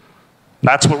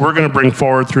 That's what we're going to bring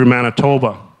forward through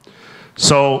Manitoba.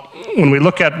 So when we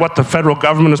look at what the federal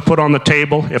government has put on the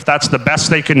table, if that's the best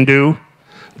they can do,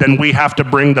 then we have to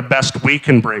bring the best we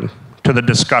can bring to the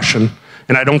discussion.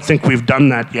 And I don't think we've done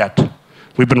that yet.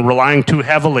 We've been relying too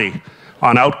heavily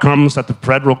on outcomes that the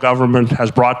federal government has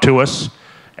brought to us.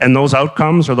 And those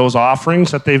outcomes or those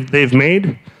offerings that they've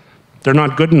made, they're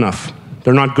not good enough.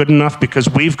 They're not good enough because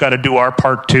we've got to do our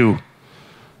part too.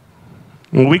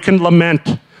 And we can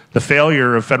lament the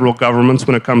failure of federal governments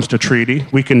when it comes to treaty.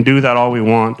 We can do that all we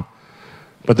want.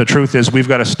 But the truth is we've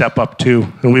got to step up too,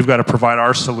 and we've got to provide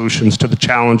our solutions to the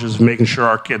challenges of making sure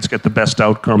our kids get the best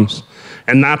outcomes.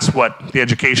 And that's what the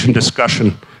education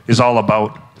discussion is all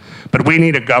about. But we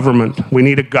need a government. We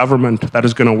need a government that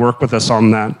is going to work with us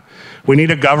on that. We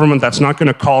need a government that's not going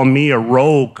to call me a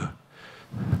rogue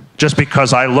just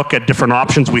because I look at different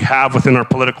options we have within our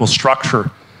political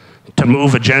structure to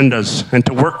move agendas and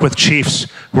to work with chiefs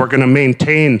who are going to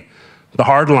maintain the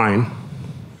hard line.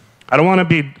 I want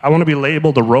to be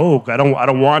labeled a rogue. I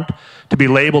don't want to be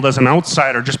labeled as an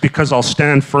outsider just because I'll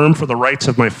stand firm for the rights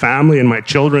of my family and my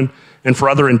children and for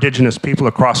other Indigenous people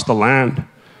across the land.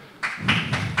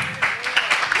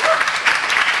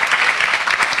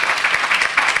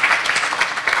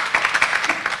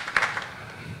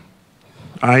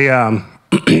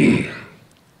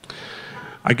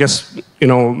 I guess, you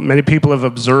know, many people have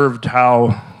observed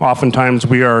how oftentimes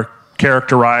we are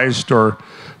characterized or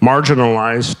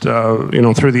marginalized, you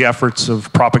know, through the efforts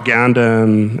of propaganda,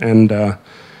 and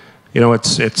you know,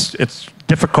 it's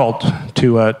difficult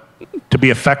to be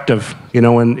effective, you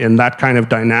know, in that kind of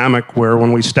dynamic where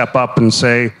when we step up and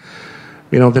say,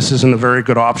 you know, this isn't a very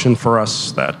good option for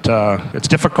us, that it's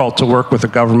difficult to work with a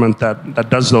government that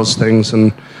does those things.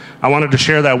 And I wanted to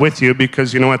share that with you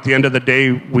because, you know, at the end of the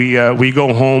day, we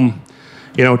go home,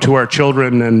 you know, to our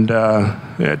children and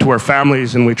to our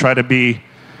families, and we try to be,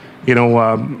 you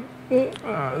know,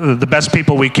 the best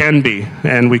people we can be.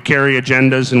 And we carry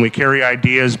agendas and we carry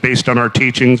ideas based on our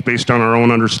teachings, based on our own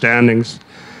understandings.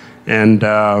 And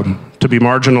to be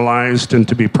marginalized and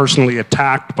to be personally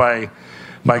attacked by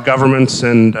governments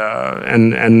and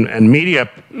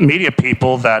media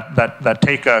people that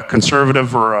take a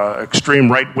conservative or a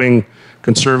extreme right-wing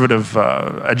conservative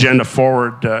agenda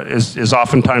forward is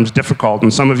oftentimes difficult.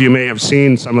 And some of you may have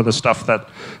seen some of the stuff that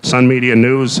Sun Media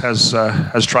News has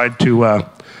tried to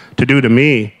do to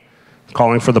me,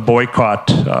 calling for the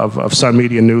boycott of Sun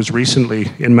Media News recently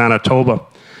in Manitoba.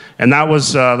 And that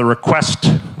was the request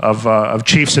of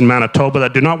chiefs in Manitoba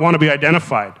that do not want to be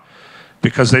identified,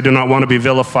 because they do not want to be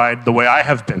vilified the way I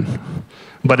have been.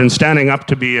 But in standing up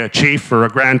to be a chief or a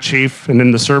grand chief and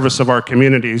in the service of our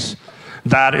communities,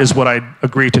 that is what I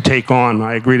agree to take on.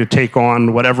 I agree to take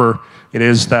on whatever it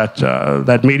is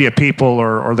that media people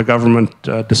or the government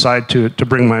decide to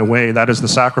bring my way. That is the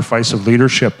sacrifice of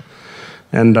leadership,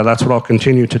 and that's what I'll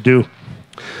continue to do.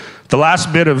 The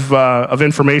last bit of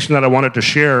information that I wanted to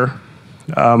share,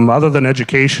 other than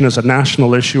education as a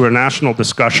national issue or national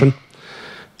discussion,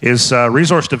 is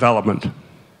resource development.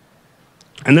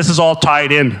 And this is all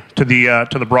tied in to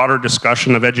the broader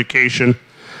discussion of education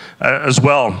as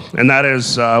well. And that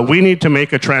is, we need to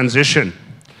make a transition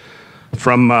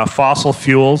from fossil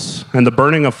fuels and the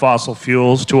burning of fossil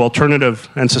fuels to alternative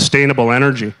and sustainable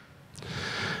energy.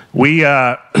 We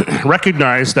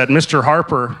recognize that Mr.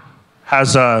 Harper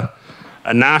has a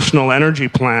national energy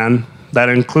plan that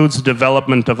includes the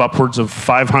development of upwards of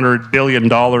 $500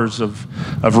 billion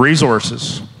of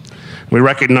resources. We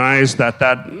recognize that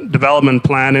that development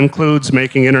plan includes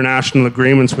making international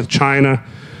agreements with China,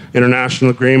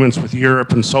 international agreements with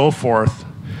Europe, and so forth,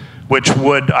 which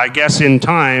would, I guess in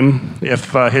time,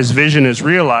 if his vision is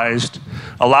realized,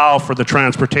 allow for the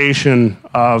transportation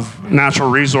of natural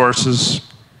resources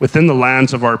within the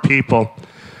lands of our people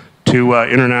to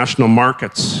international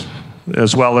markets,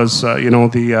 as well as you know,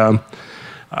 the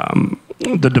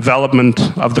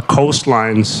development of the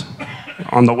coastlines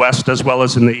on the west as well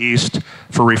as in the east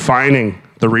for refining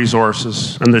the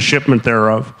resources and the shipment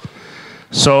thereof.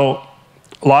 So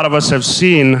a lot of us have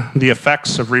seen the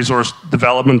effects of resource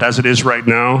development as it is right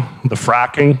now, the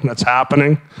fracking that's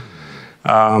happening,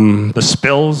 the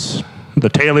spills, the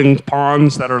tailing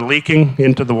ponds that are leaking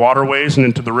into the waterways and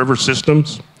into the river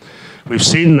systems. We've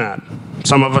seen that.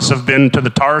 Some of us have been to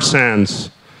the tar sands.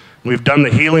 We've done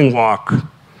the healing walk.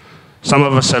 Some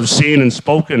of us have seen and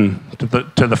spoken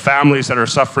to the families that are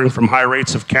suffering from high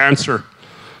rates of cancer,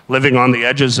 living on the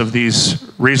edges of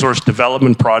these resource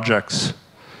development projects.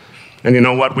 And you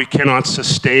know what? We cannot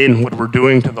sustain what we're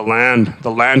doing to the land. The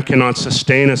land cannot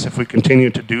sustain us if we continue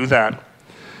to do that.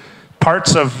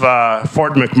 Parts of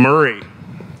Fort McMurray,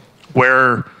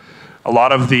 where a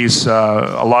lot of this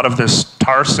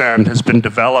tar sand has been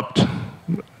developed,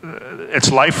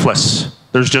 it's lifeless.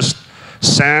 There's just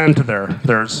sand there.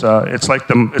 It's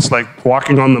like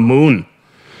walking on the moon,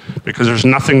 because there's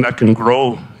nothing that can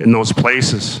grow in those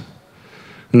places.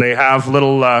 And they have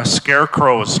little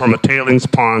scarecrows from the tailings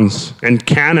ponds and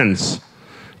cannons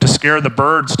to scare the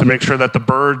birds, to make sure that the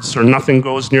birds or nothing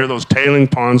goes near those tailing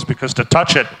ponds, because to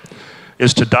touch it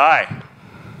is to die.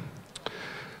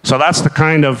 So that's the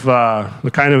kind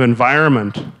of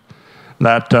environment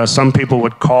that some people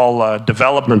would call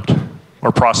development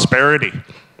or prosperity.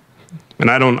 And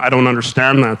I don't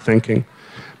understand that thinking,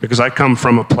 because I come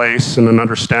from a place and an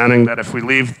understanding that if we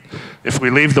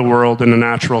leave the world in a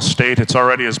natural state, it's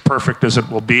already as perfect as it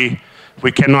will be.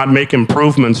 We cannot make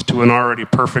improvements to an already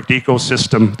perfect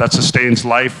ecosystem that sustains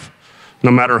life,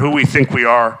 no matter who we think we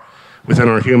are within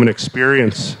our human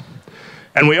experience.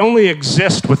 And we only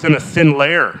exist within a thin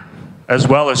layer, as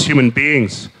well as human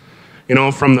beings. You know,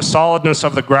 from the solidness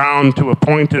of the ground to a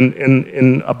point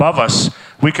in above us,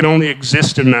 we can only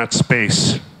exist in that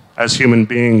space as human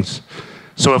beings.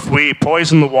 So if we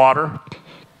poison the water,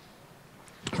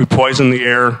 we poison the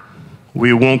air,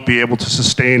 we won't be able to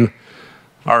sustain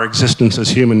our existence as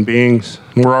human beings.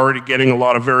 And we're already getting a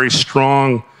lot of very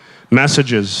strong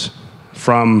messages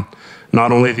from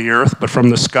not only the earth, but from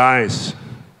the skies.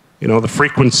 You know, the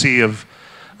frequency of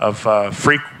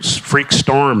freak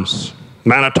storms.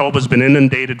 Manitoba's been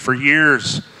inundated for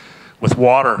years with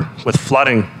water, with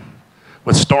flooding,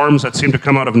 with storms that seem to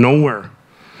come out of nowhere.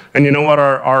 And you know what?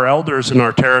 Our elders in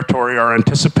our territory are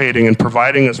anticipating and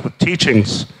providing us with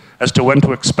teachings as to when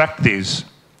to expect these.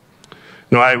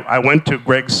 You know, I went to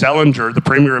Greg Selinger, the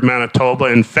Premier of Manitoba,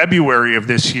 in February of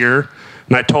this year,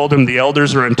 and I told him the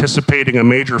elders are anticipating a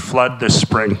major flood this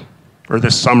spring, or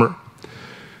this summer.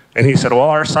 And he said, well,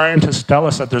 our scientists tell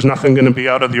us that there's nothing going to be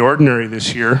out of the ordinary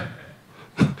this year.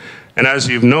 And as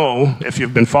you know, if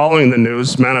you've been following the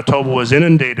news, Manitoba was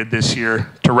inundated this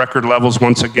year to record levels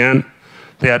once again.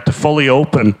 They had to fully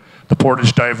open the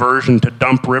Portage diversion to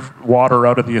dump water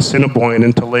out of the Assiniboine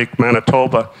into Lake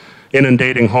Manitoba,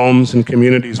 inundating homes and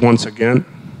communities once again.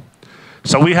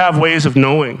 So we have ways of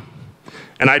knowing.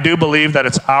 And I do believe that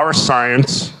it's our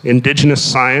science,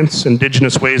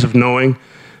 Indigenous ways of knowing,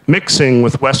 mixing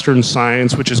with Western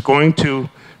science, which is going to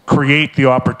create the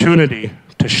opportunity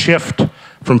to shift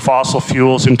from fossil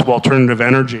fuels into alternative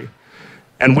energy.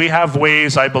 And we have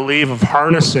ways, I believe, of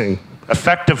harnessing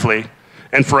effectively,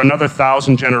 and for another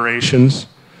 1,000 generations,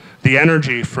 the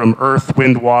energy from earth,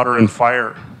 wind, water, and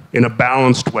fire in a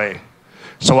balanced way.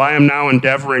 So I am now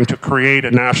endeavoring to create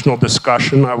a national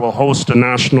discussion. I will host a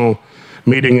national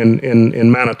meeting in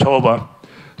Manitoba,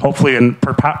 hopefully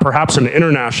perhaps an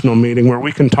international meeting where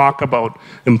we can talk about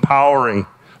empowering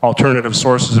alternative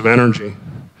sources of energy.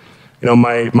 You know,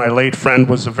 my late friend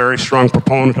was a very strong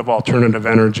proponent of alternative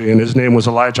energy, and his name was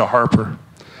Elijah Harper.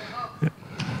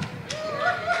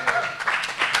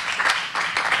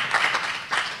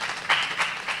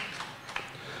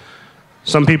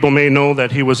 Some people may know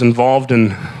that he was involved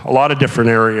in a lot of different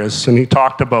areas, and he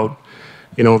talked about,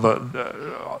 you know,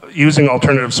 using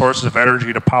alternative sources of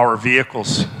energy to power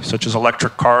vehicles, such as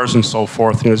electric cars and so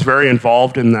forth. He was very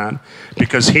involved in that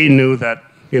because he knew that,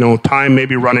 you know, time may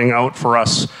be running out for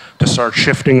us to start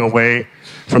shifting away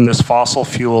from this fossil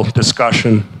fuel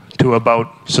discussion to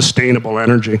about sustainable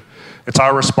energy. It's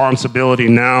our responsibility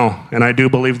now, and I do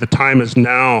believe the time is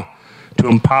now to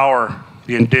empower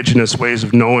the Indigenous ways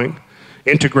of knowing,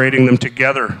 integrating them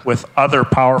together with other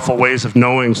powerful ways of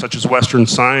knowing, such as Western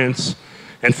science,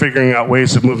 and figuring out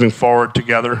ways of moving forward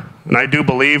together. And I do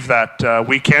believe that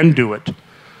we can do it. You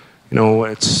know,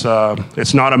 it's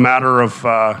not a matter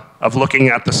of looking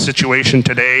at the situation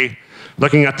today,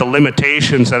 looking at the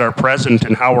limitations that are present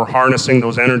and how we're harnessing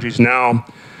those energies now,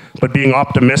 but being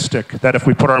optimistic that if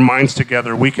we put our minds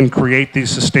together, we can create these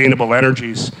sustainable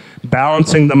energies,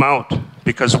 balancing them out,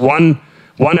 because one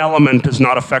element is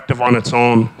not effective on its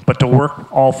own, but to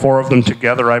work all four of them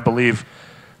together, I believe,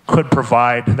 could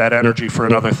provide that energy for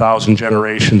another 1,000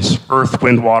 generations. Earth,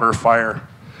 wind, water, fire.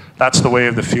 That's the way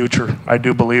of the future. I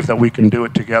do believe that we can do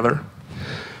it together.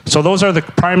 So those are the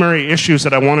primary issues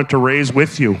that I wanted to raise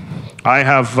with you. I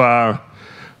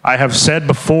have said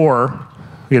before,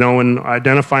 you know, in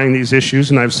identifying these issues,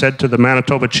 and I've said to the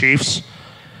Manitoba Chiefs,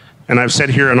 and I've said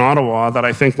here in Ottawa, that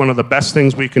I think one of the best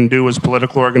things we can do as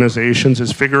political organizations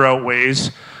is figure out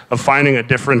ways of finding a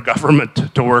different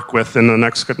government to work with in the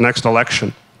next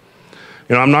election.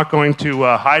 You know, I'm not going to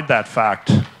hide that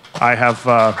fact. I have...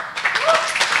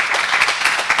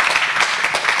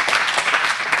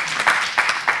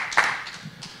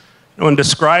 in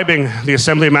describing the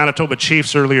Assembly of Manitoba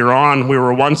Chiefs earlier on, we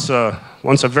were once a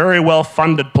very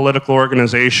well-funded political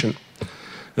organization.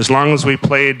 As long as we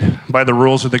played by the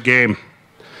rules of the game,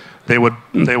 they would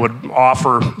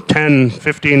offer $10,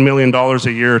 $15 million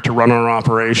a year to run our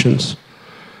operations.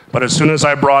 But as soon as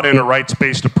I brought in a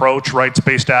rights-based approach,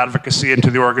 rights-based advocacy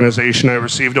into the organization, I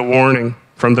received a warning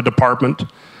from the department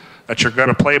that you're going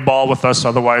to play ball with us,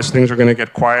 otherwise things are going to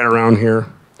get quiet around here.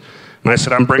 And I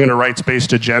said, I'm bringing a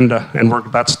rights-based agenda, and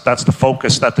that's the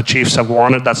focus that the Chiefs have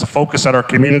wanted. That's the focus that our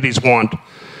communities want.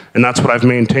 And that's what I've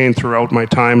maintained throughout my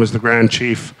time as the Grand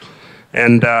Chief.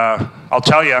 And I'll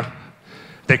tell you,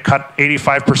 they cut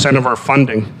 85% of our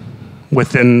funding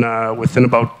within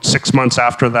about 6 months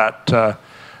after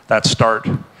that start.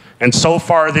 And so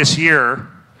far this year,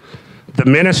 the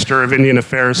Minister of Indian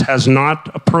Affairs has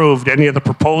not approved any of the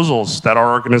proposals that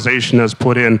our organization has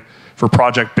put in for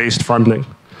project-based funding.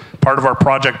 Part of our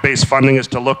project-based funding is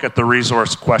to look at the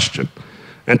resource question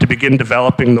and to begin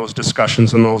developing those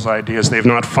discussions and those ideas. They've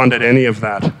not funded any of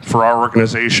that for our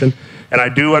organization. And I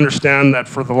do understand that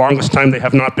for the longest time they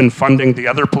have not been funding the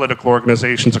other political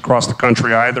organizations across the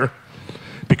country either,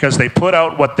 because they put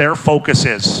out what their focus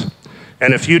is.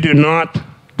 And if you do not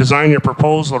design your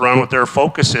proposal around what their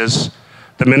focus is,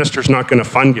 the minister's not going to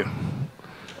fund you.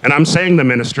 And I'm saying the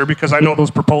minister because I know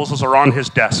those proposals are on his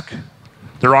desk.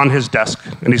 They're on his desk,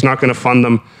 and he's not going to fund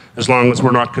them as long as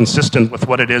we're not consistent with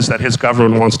what it is that his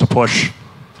government wants to push.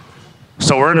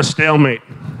 So we're in a stalemate,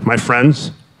 my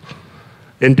friends.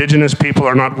 Indigenous people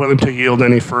are not willing to yield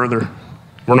any further.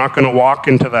 We're not going to walk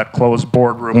into that closed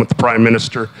boardroom with the Prime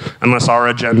Minister unless our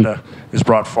agenda is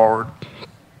brought forward.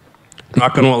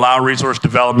 Not going to allow resource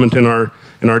development in our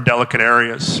delicate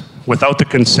areas without the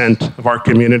consent of our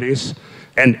communities,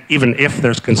 and even if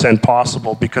there's consent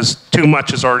possible, because too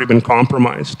much has already been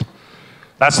compromised.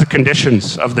 That's the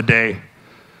conditions of the day.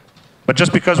 But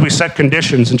just because we set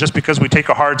conditions and just because we take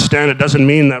a hard stand, it doesn't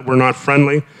mean that we're not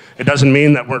friendly. It doesn't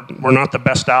mean that we're not the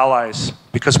best allies,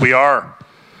 because we are.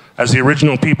 As the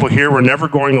original people here, we're never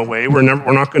going away. We're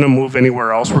not going to move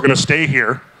anywhere else. We're going to stay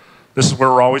here. This is where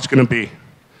we're always going to be.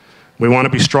 We want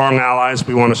to be strong allies.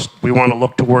 We want to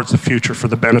look towards the future for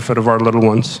the benefit of our little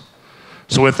ones.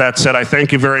 So with that said, I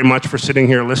thank you very much for sitting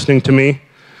here listening to me.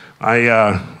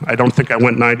 I don't think I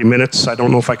went 90 minutes. I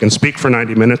don't know if I can speak for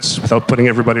 90 minutes without putting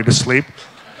everybody to sleep.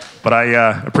 But I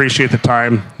appreciate the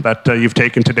time that you've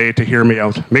taken today to hear me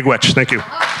out. Miigwech, thank you.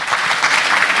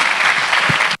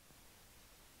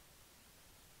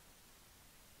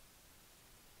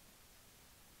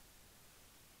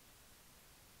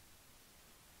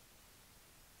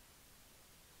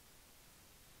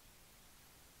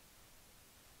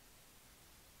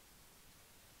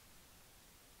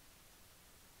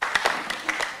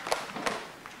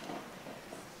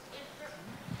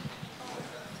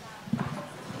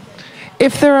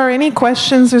 If there are any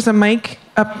questions, there's a mic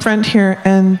up front here,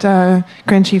 and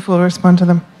Grand Chief will respond to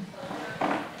them.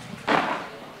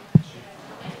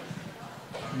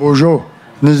 Bonjour.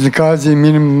 Nizlikazi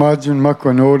Minim Majun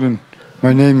Makwanoden.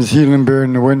 My name is Healing Bear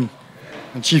in the Wind.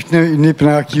 And Chief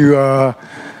Nepinak, you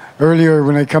earlier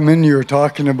when I come in, you were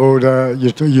talking about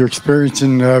your experience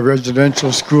in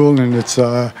residential school, and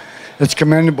it's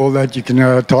commendable that you can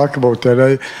talk about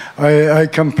that. I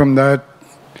come from that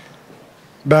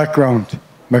background.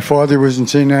 My father was in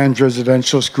St. Anne's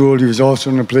Residential School. He was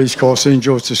also in a place called St.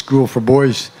 Joseph's School for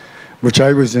Boys, which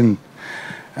I was in.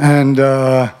 And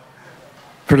for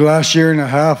the last year and a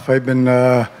half, I've been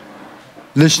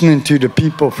listening to the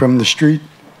people from the street.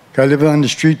 I lived on the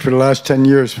street for the last 10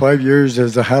 years, 5 years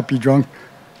as a happy drunk,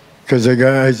 because I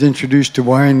was introduced to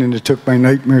wine and it took my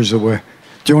nightmares away.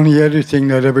 The only other thing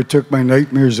that ever took my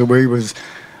nightmares away was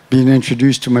being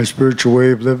introduced to my spiritual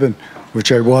way of living, which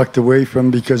I walked away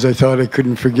from because I thought I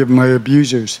couldn't forgive my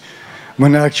abusers.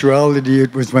 When in actuality,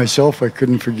 it was myself I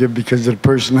couldn't forgive because of the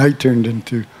person I turned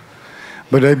into.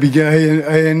 But I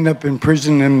ended up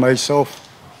imprisoning myself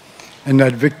in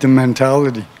that victim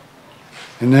mentality.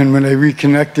 And then when I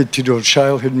reconnected to those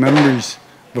childhood memories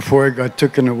before I got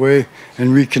taken away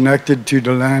and reconnected to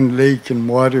the land, lake, and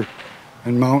water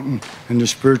and mountain and the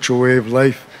spiritual way of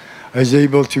life, I was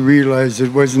able to realize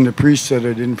it wasn't the priest that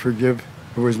I didn't forgive.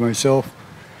 It was myself.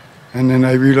 And then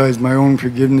I realized my own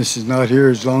forgiveness is not here.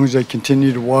 As long as I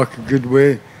continue to walk a good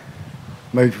way,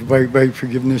 my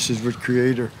forgiveness is with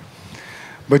Creator.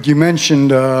 But you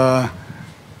mentioned about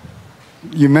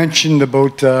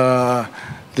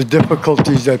the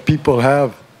difficulties that people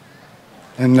have,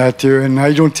 and I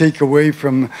don't take away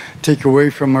from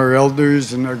our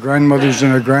elders and our grandmothers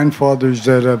and our grandfathers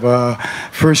that have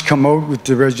first come out with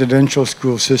the residential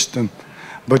school system.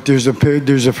 But there's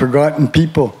a forgotten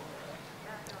people.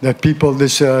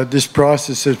 This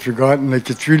process is forgotten. Like,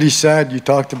 it's really sad. You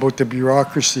talked about the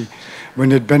bureaucracy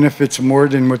when it benefits more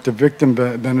than what the victim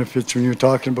benefits when you're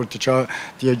talking about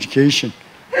the education.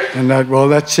 And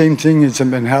that same thing has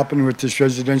been happening with this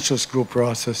residential school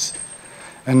process.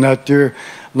 And that there,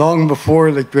 long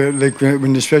before, like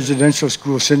when this residential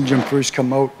school syndrome first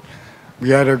come out, we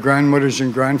had our grandmothers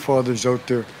and grandfathers out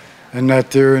there, and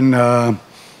that they're in.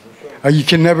 You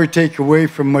can never take away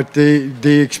from what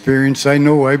they experience. I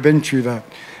know I've been through that,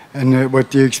 and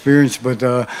what they experienced. But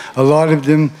a lot of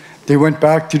them, they went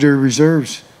back to their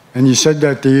reserves. And you said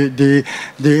that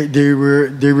they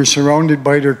were surrounded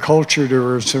by their culture. They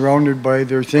were surrounded by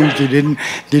their things. They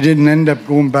didn't end up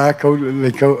going back out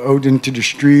out into the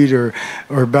street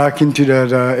or back into that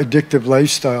addictive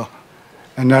lifestyle.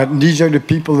 And these are the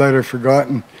people that are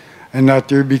forgotten, and not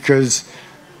there because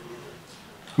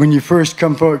when you first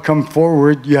come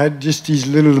forward, you had just these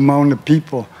little amount of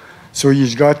people. So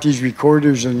you got these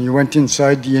recorders and you went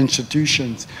inside the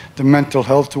institutions, the mental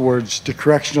health wards, the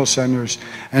correctional centers,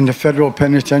 and the federal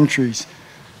penitentiaries.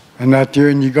 And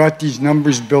you got these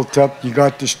numbers built up, you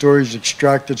got the stories,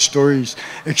 extracted stories,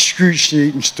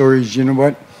 excruciating stories, you know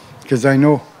what? Because I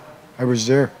know. I was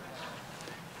there.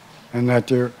 And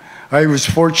I was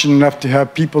fortunate enough to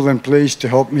have people in place to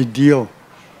help me deal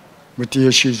with the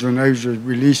issues when I was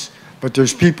released. But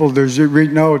there's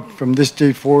right now, from this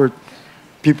day forward,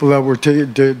 people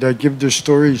that give their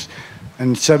stories,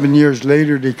 and 7 years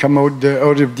later they come out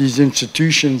of these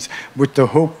institutions with the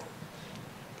hope,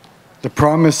 the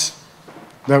promise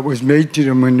that was made to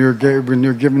them when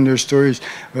they're giving their stories,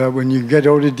 that when you get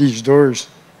out of these doors,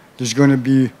 there's going to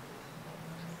be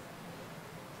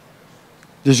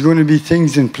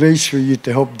things in place for you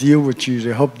to help deal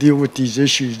with these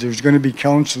issues. There's going to be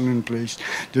counsel in place.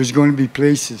 There's going to be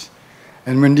places.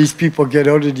 And when these people get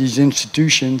out of these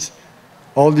institutions,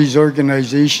 all these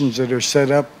organizations that are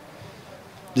set up,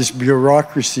 this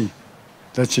bureaucracy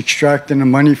that's extracting the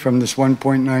money from this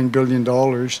 $1.9 billion,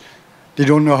 they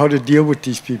don't know how to deal with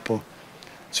these people.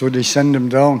 So they send them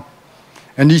down.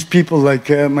 And these people, like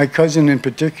my cousin in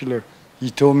particular,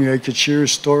 he told me I could share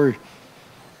his story.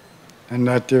 And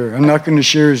I'm not going to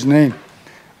share his name.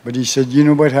 But he said, you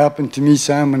know what happened to me,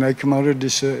 Sam, when I come out of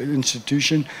this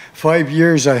institution? 5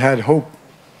 years I had hope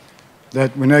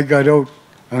that when I got out,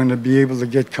 I'm going to be able to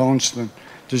get counseling.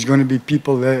 There's going to be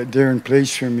people there in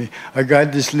place for me. I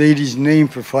got this lady's name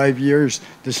for 5 years,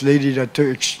 this lady that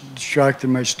extracted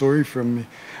my story from me.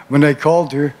 When I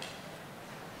called her,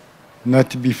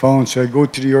 not to be found. So I go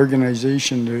to the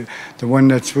organization, the one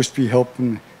that's supposed to be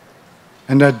helping me.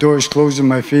 And that door is closed in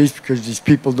my face because these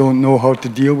people don't know how to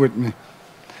deal with me.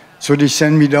 So they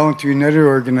send me down to another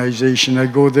organization. I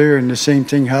go there and the same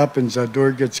thing happens. That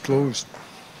door gets closed.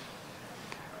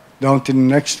 Down to the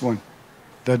next one.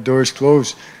 That door is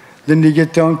closed. Then they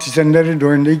get down to another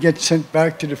door and they get sent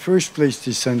back to the first place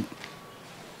they sent.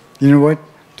 You know what?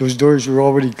 Those doors were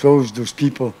already closed. Those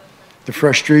people, the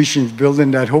frustrations building,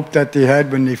 that hope that they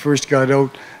had when they first got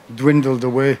out dwindled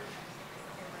away.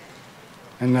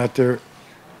 And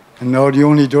now the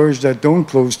only doors that don't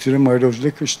close to them are those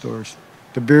liquor stores,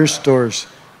 the beer stores,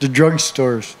 the drug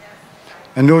stores.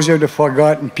 And those are the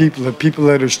forgotten people, the people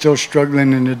that are still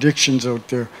struggling in addictions out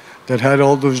there, that had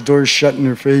all those doors shut in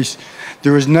their face.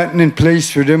 There was nothing in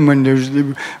place for them when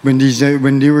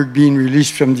they were being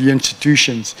released from the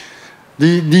institutions.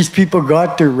 These people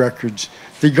got their records.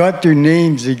 They got their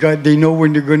names. They know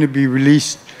when they're going to be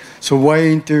released. So why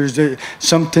ain't there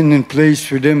something in place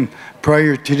for them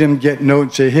prior to them getting out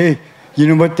and say, hey, you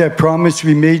know what, that promise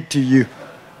we made to you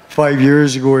 5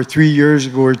 years ago or 3 years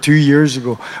ago or 2 years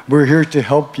ago, we're here to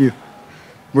help you.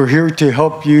 We're here to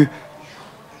help you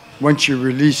once you're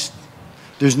released.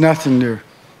 There's nothing there.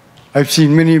 I've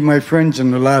seen many of my friends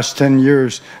in the last 10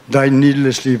 years die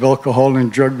needlessly of alcohol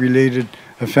and drug-related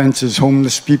offenses,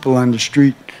 homeless people on the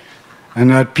street. And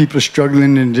that people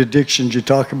struggling in addictions, you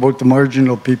talk about the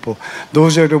marginal people.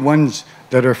 Those are the ones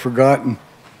that are forgotten.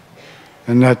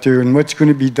 And what's going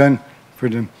to be done for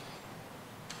them?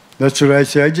 That's what I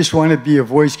say. I just want to be a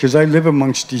voice because I live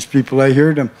amongst these people. I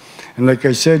hear them. And like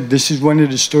I said, this is one of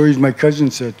the stories my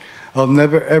cousin said. I'll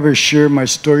never ever share my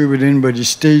story with anybody. It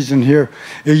stays in here.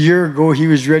 A year ago, he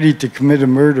was ready to commit a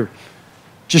murder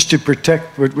just to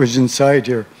protect what was inside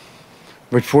here.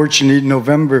 But fortunately,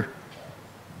 November,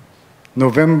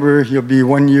 he'll be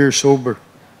 1 year sober.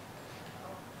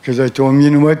 Because I told him,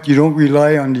 you know what, you don't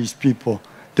rely on these people.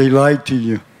 They lied to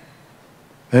you.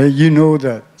 Hey, you know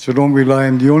that, so don't rely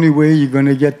on them. The only way you're going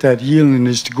to get that healing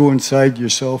is to go inside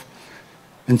yourself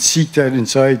and seek that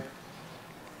inside.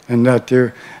 And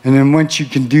then once you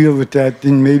can deal with that,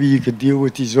 then maybe you could deal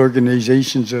with these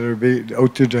organizations that are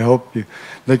out there to help you.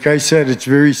 Like I said, it's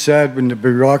very sad when the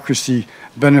bureaucracy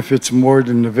benefits more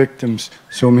than the victims.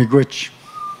 So miigwech.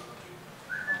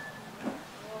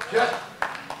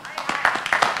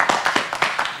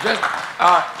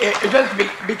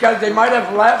 Because they might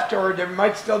have left or they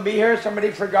might still be here.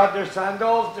 Somebody forgot their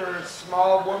sandals, their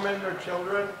small women or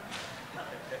children.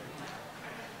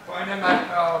 Find them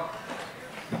at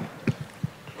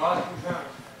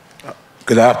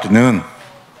Good afternoon.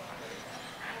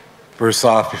 First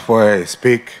off, before I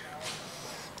speak,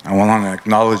 I want to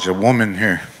acknowledge a woman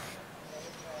here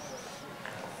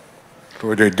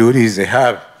for their duties they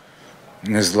have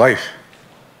in this life,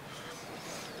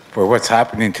 for what's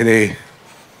happening today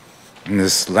in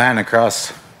this land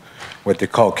across what they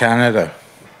call Canada.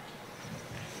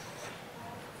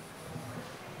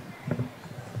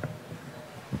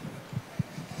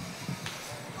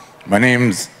 My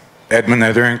name's Edmund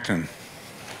Etherington,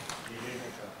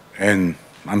 and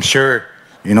I'm sure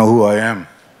you know who I am.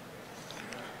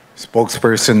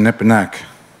 Spokesperson Nepinak.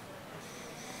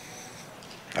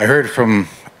 I heard from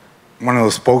one of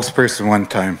those spokespersons one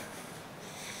time.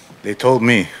 They told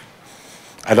me,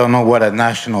 I don't know what a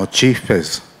national chief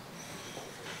is.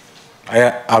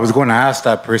 I was going to ask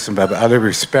that person, but out of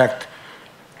respect,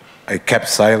 I kept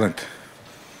silent.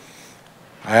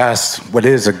 I asked, what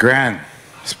is a grand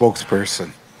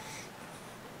spokesperson?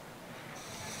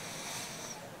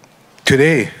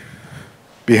 Today,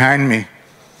 behind me,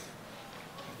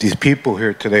 these people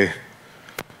here today,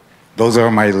 those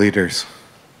are my leaders.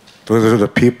 Those are the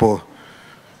people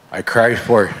I cry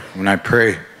for when I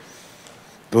pray.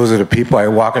 Those are the people I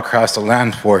walk across the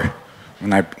land for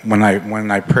when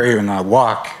I pray and I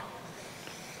walk.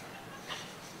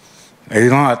 I do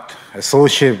not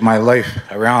associate my life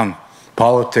around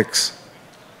politics.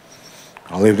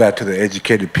 I'll leave that to the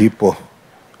educated people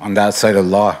on that side of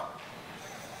law.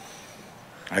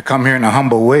 I come here in a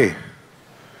humble way.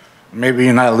 Maybe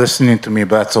you're not listening to me,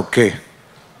 but that's okay.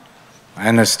 I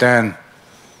understand.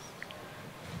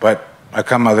 But I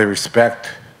come out of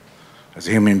respect as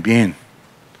a human being.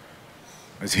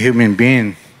 As a human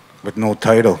being with no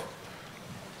title.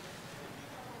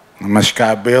 I'm a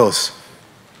Scott Bales.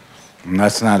 And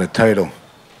that's not a title.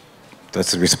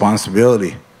 That's a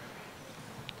responsibility.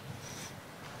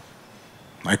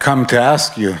 I come to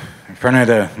ask you, in front of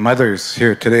the mothers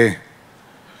here today,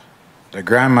 the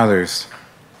grandmothers,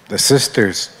 the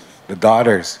sisters, the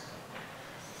daughters,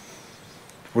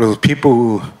 for those people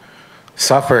who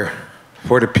suffer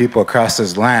for the people across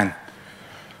this land,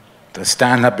 to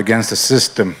stand up against the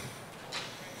system,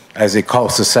 as they call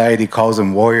society, calls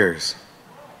them warriors.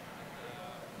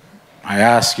 I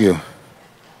ask you,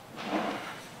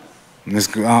 I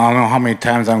don't know how many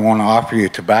times I'm going to offer you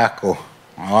tobacco.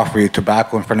 I'll offer you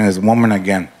tobacco in front of this woman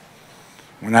again.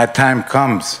 When that time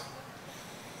comes,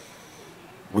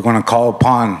 we're going to call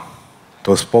upon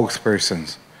those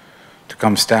spokespersons to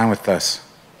come stand with us.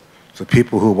 The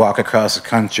people who walk across the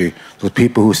country, the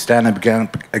people who stand up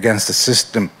against the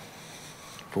system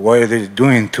for what they're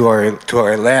doing to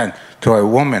our land, to our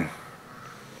women,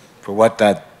 for what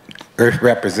that earth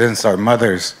represents, our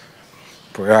mothers,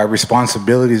 for our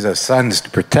responsibilities as sons to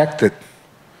protect it.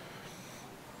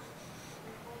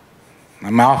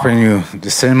 I'm offering you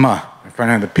the cinema in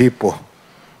front of the people.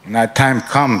 When that time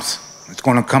comes, it's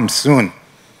going to come soon,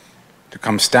 to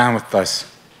come stand with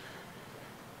us.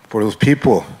 For those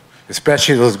people,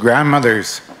 especially those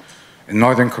grandmothers in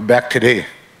northern Quebec today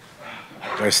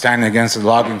that are standing against the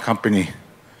logging company.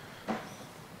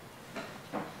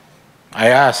 I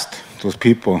asked those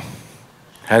people,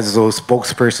 has those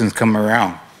spokespersons come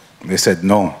around? They said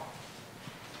no.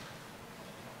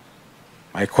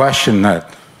 I question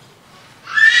that.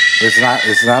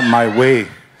 It's not my way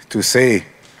to say,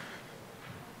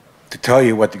 to tell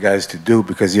you what you guys to do,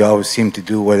 because you always seem to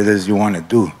do what it is you want to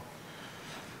do.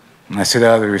 And I say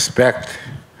that out of respect,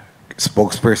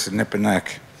 spokesperson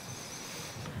Nepinak.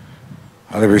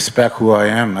 Out of respect who I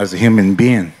am as a human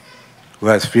being, who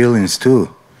has feelings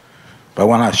too. But I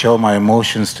want to show my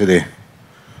emotions today.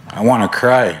 I want to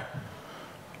cry,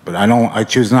 but I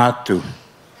choose not to.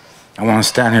 I want to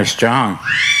stand here strong.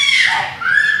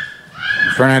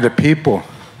 In front of the people,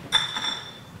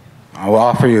 I will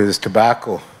offer you this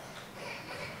tobacco.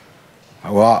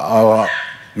 I will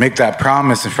make that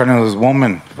promise in front of those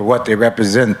women for what they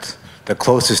represent, the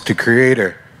closest to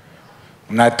Creator.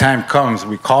 When that time comes,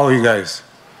 we call you guys.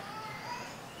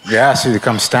 We ask you to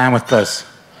come stand with us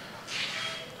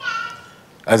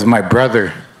as my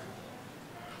brother,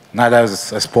 not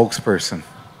as a spokesperson.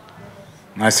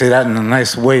 And I say that in a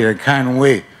nice way, a kind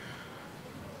way.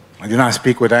 I do not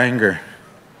speak with anger.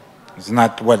 It's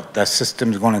not what that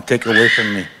system is going to take away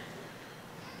from me.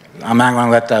 I'm not going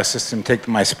to let that system take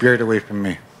my spirit away from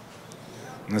me.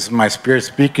 And this is my spirit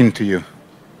speaking to you.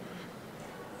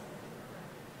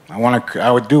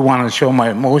 I do want to show my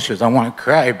emotions. I want to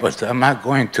cry, but I'm not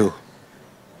going to.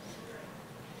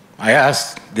 I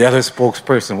asked the other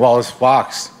spokesperson, Wallace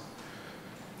Fox.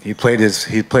 He played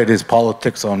his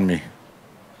politics on me.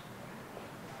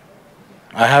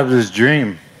 I have this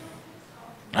dream.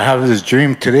 I have this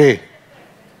dream today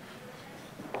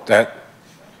that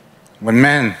when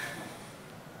men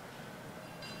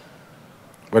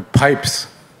with pipes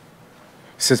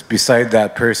sits beside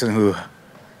that person who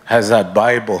has that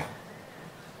Bible,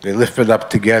 they lift it up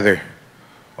together.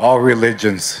 All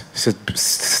religions sit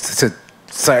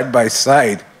side by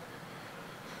side.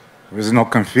 There's no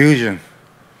confusion.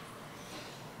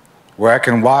 Where I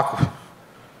can walk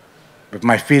with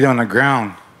my feet on the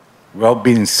ground without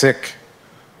being sick.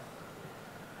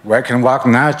 Where I can walk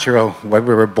natural, what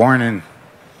we were born in.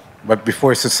 But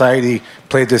before society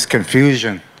played this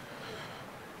confusion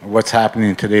of what's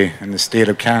happening today in the state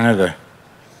of Canada.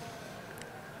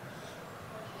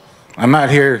 I'm not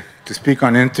here to speak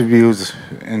on interviews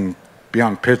and be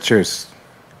on pictures.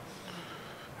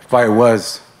 If I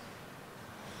was,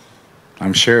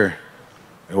 I'm sure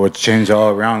it would change all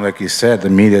around. Like you said, the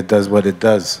media does what it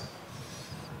does.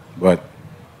 But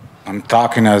I'm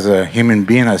talking as a human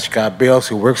being, as Scott Bales,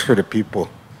 who works for the people,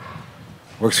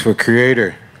 works for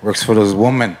Creator, works for those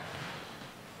women.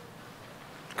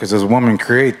 Because those women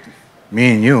create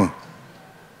me and you.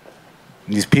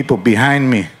 And these people behind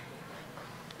me,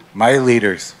 my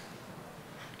leaders,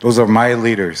 those are my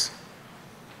leaders.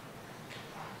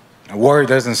 A warrior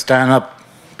doesn't stand up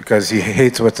because he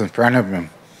hates what's in front of him.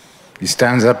 He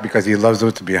stands up because he loves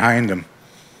what's behind him.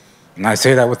 And I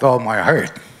say that with all my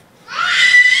heart.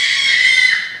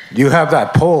 You have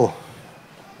that pull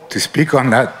to speak on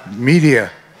that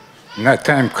media when that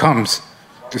time comes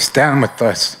to stand with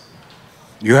us.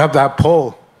 You have that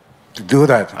pull to do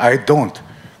that. I don't,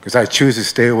 because I choose to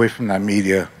stay away from that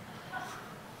media.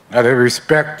 Out of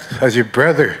respect as your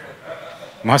brother,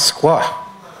 Musqua,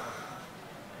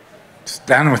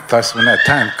 stand with us when that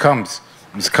time comes.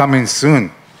 It's coming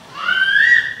soon.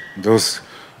 Those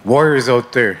warriors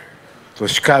out there,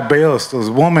 those Shikabeos, those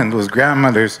women, those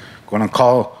grandmothers, going to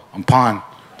call upon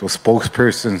those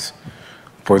spokespersons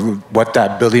for what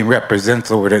that building represents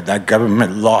over there, that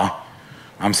government law.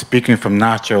 I'm speaking from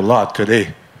natural law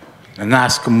today. And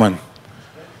ask them,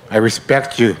 I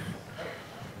respect you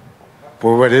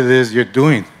for what it is you're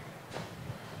doing.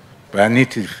 But I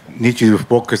need you to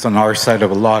focus on our side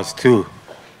of the laws too,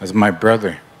 as my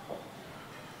brother.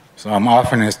 So I'm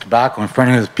offering this tobacco in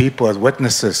front of those people as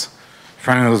witnesses, in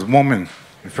front of those women,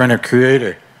 in front of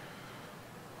Creator,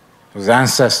 those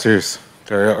ancestors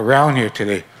that are around here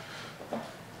today.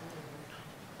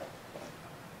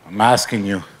 I'm asking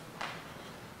you,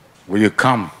 will you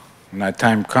come when that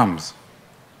time comes?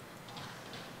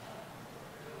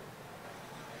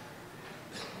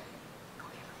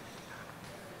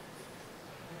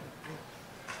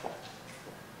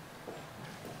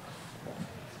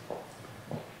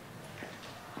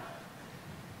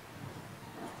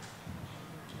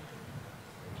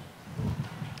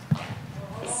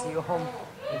 See you home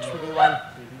in Treaty 1.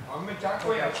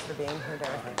 Thanks for being here,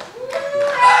 Derek.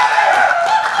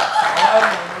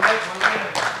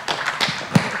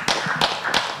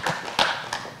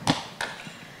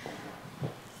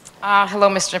 Hello,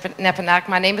 Mr. Nepinak.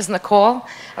 My name is Nicole,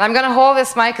 and I'm going to hold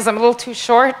this mic because I'm a little too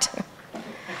short.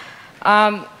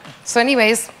 So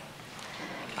anyways,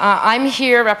 I'm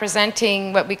here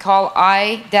representing what we call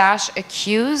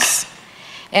I-Accuse.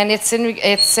 And it's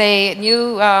a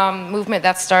new movement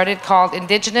that started called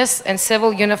Indigenous and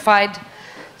Civil Unified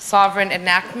Sovereign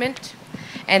Enactment.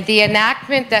 And the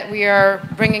enactment that we are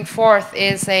bringing forth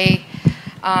is a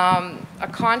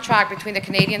contract between the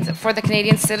Canadians, for the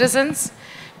Canadian citizens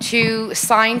to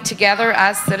sign together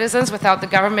as citizens without the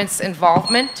government's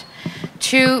involvement,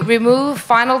 to remove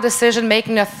final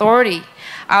decision-making authority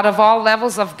out of all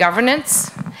levels of governance.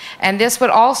 And this would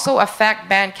also affect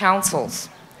band councils.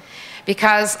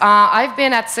 Because I've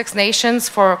been at Six Nations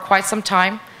for quite some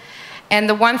time, and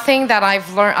the one thing that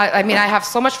I've learned, I mean, I have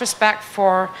so much respect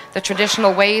for the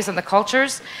traditional ways and the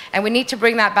cultures, and we need to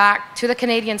bring that back to the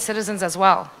Canadian citizens as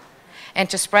well, and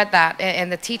to spread that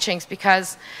in the teachings,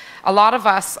 because a lot of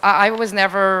us, I was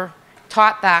never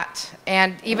taught that,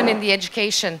 and even in the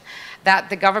education that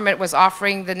the government was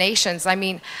offering the nations. I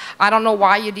mean, I don't know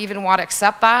why you'd even want to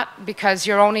accept that, because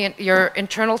your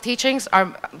internal teachings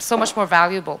are so much more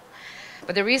valuable.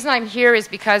 But the reason I'm here is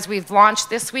because we've launched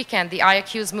this weekend the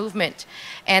I-Accuse movement,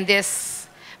 and this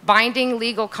binding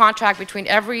legal contract between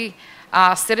every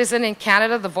citizen in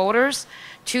Canada, the voters,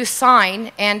 to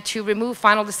sign and to remove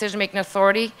final decision-making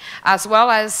authority, as well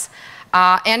as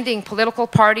ending political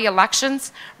party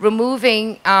elections,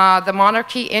 removing the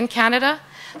monarchy in Canada,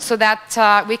 so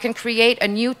that we can create a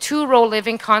new two-row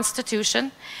living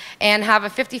constitution and have a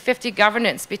 50-50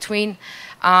 governance between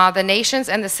the nations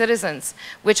and the citizens,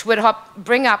 which would help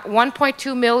bring up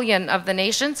 1.2 million of the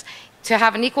nations to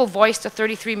have an equal voice to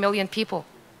 33 million people.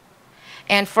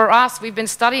 And for us, we've been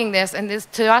studying this, and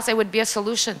to us it would be a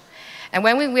solution. And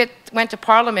when we went to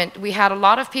Parliament, we had a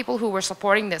lot of people who were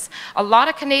supporting this. A lot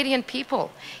of Canadian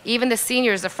people, even the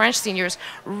seniors, the French seniors,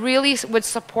 really would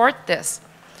support this.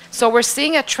 So we're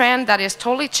seeing a trend that is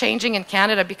totally changing in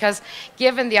Canada, because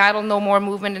given the Idle No More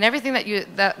movement and everything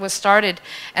that was started,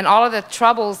 and all of the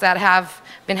troubles that have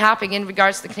been happening in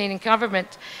regards to the Canadian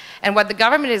government, and what the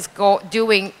government is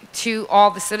doing to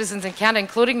all the citizens in Canada,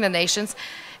 including the nations,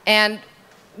 and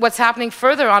what's happening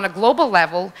further on a global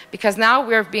level, because now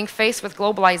we're being faced with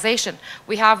globalization.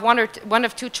 We have one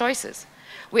of two choices.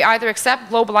 We either accept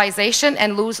globalization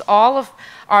and lose all of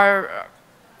our,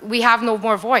 we have no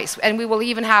more voice, and we will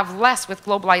even have less with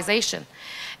globalization.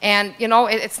 And you know,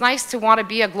 it's nice to want to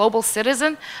be a global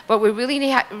citizen, but we really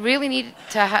need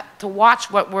to watch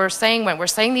what we're saying when we're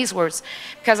saying these words,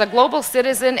 because a global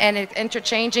citizen and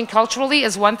interchanging culturally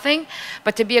is one thing,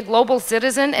 but to be a global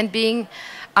citizen and being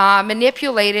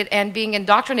manipulated and being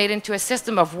indoctrinated into a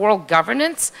system of world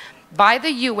governance by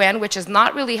the UN, which is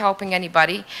not really helping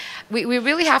anybody, we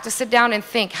really have to sit down and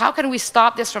think, how can we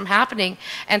stop this from happening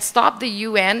and stop the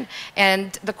UN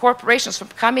and the corporations from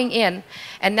coming in?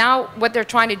 And now what they're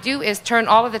trying to do is turn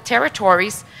all of the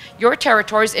territories, your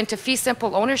territories, into fee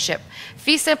simple ownership.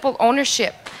 Fee simple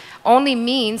ownership only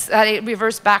means that it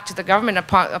reverts back to the government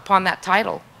upon that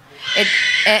title.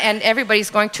 And everybody's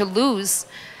going to lose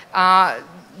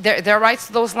their rights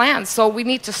to those lands. So we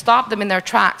need to stop them in their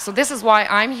tracks. So this is why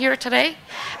I'm here today,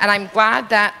 and I'm glad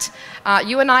that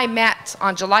you and I met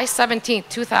on July 17,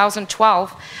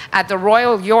 2012 at the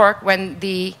Royal York when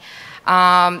the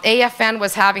AFN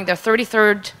was having their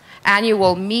 33rd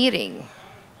annual meeting.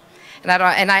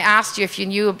 And I asked you if you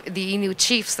knew the Innu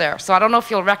chiefs there. So I don't know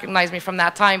if you'll recognize me from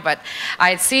that time, but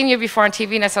I had seen you before on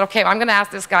TV, and I said, okay, I'm going to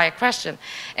ask this guy a question.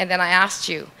 And then I asked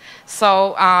you.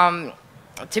 So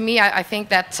to me, I think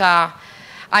that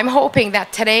I'm hoping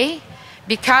that today,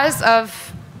 because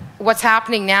of what's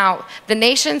happening now, the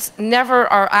nations never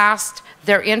are asked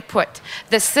their input.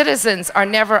 The citizens are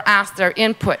never asked their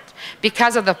input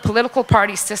because of the political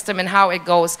party system and how it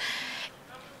goes.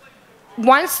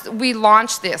 Once we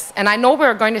launch this, and I know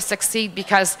we're going to succeed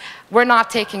because we're not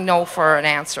taking no for an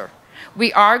answer.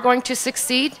 We are going to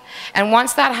succeed, and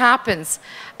once that happens,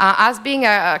 as being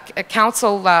a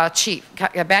council chief,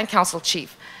 a band council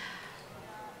chief,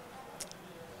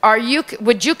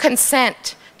 would you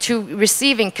consent to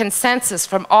receiving consensus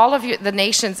from all of the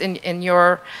nations in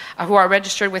your, who are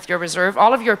registered with your reserve,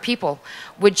 all of your people?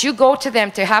 Would you go to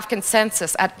them to have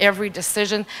consensus at every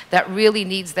decision that really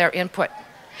needs their input?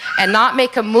 And not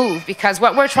make a move, because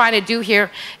what we're trying to do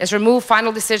here is remove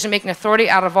final decision-making authority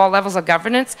out of all levels of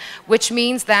governance, which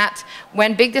means that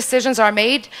when big decisions are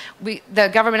made, the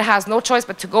government has no choice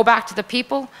but to go back to the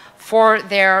people for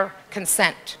their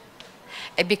consent.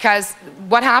 Because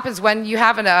what happens when you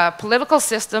have a political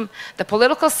system, the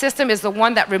political system is the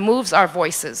one that removes our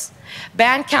voices.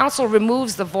 Band council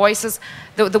removes the voices,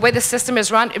 the way the system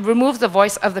is run, it removes the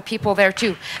voice of the people there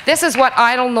too. This is what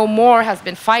Idle No More has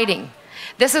been fighting.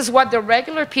 This is what the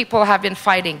regular people have been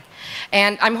fighting.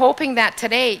 And I'm hoping that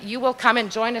today you will come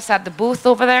and join us at the booth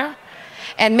over there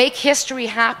and make history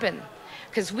happen,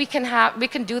 because we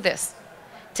can do this.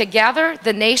 Together,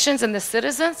 the nations and the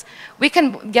citizens, we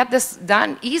can get this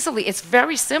done easily. It's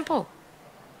very simple.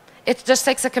 It just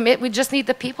takes a commitment. We just need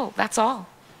the people, that's all.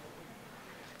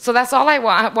 So that's all I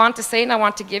want to say, and I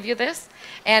want to give you this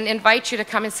and invite you to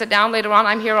come and sit down later on.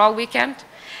 I'm here all weekend,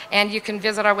 and you can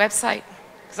visit our website,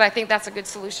 because I think that's a good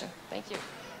solution. Thank you.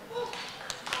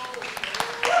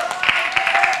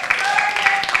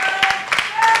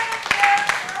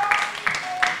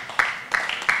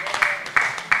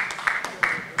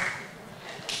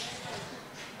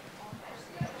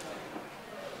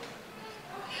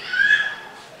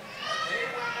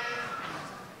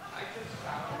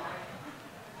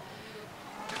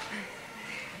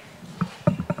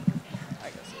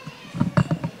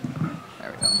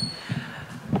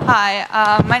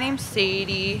 Hi, my name's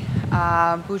Sadie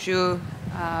Buju,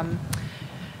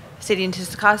 Sadie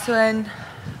Ntisikasuan,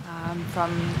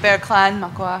 from Bear Clan,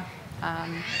 Makwa.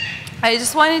 I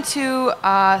just wanted to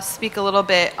speak a little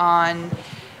bit on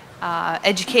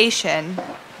education.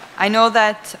 I know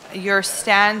that your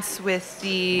stance with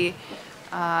the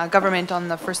government on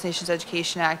the First Nations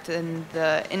Education Act and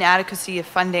the inadequacy of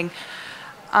funding.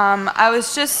 I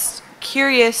was just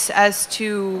curious as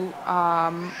to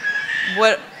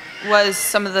what was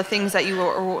some of the things that you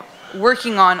were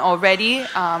working on already.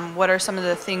 What are some of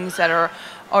the things that are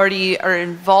already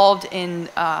involved in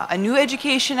a new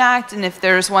Education Act, and if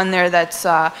there's one there that's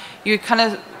you kind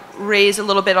of raise a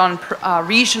little bit on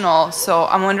regional. So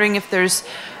I'm wondering if there's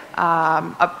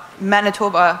a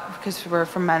Manitoba, because we're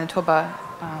from Manitoba,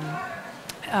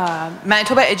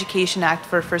 Manitoba Education Act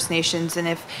for First Nations, and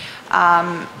if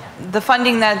the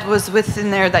funding that was within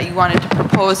there that you wanted to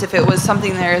propose, if it was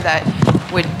something there that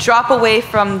would drop away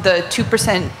from the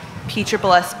 2%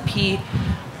 PSSP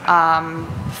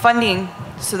funding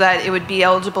so that it would be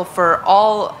eligible for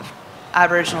all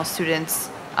Aboriginal students.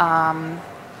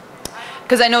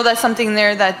 Because I know that's something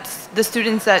there that the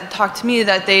students that talk to me,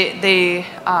 that they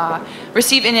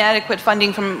receive inadequate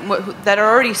funding from that are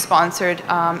already sponsored.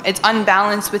 It's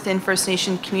unbalanced within First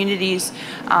Nation communities.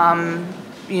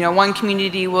 You know, one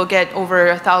community will get over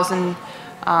 1,000,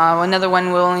 another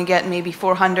one will only get maybe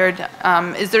 400.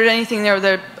 Is there anything there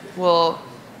that will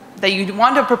that you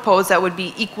want to propose that would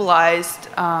be equalized,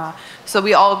 so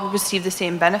we all receive the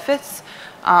same benefits,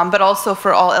 but also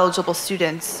for all eligible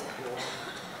students,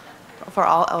 for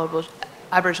all eligible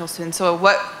Aboriginal students. So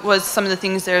what was some of the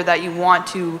things there that you want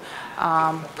to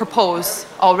propose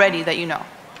already that you know?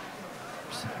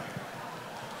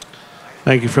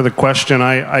 Thank you for the question.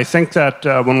 I think that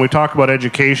when we talk about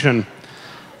education,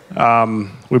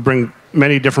 we bring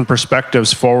many different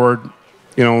perspectives forward,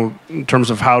 in terms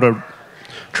of how to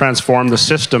transform the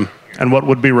system and what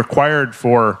would be required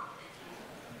for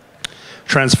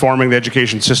transforming the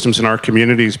education systems in our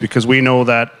communities, because we know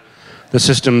that the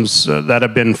systems that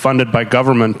have been funded by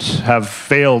government have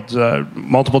failed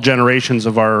multiple generations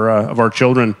of our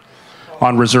children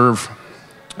on reserve.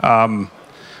 And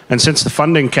since the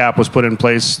funding cap was put in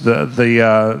place,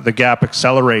 the gap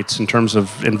accelerates in terms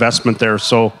of investment there.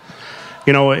 So,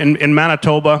 in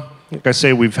Manitoba, like I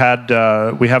say, we have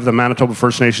the Manitoba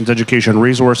First Nations Education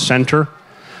Resource Centre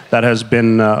that has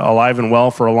been alive and well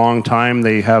for a long time.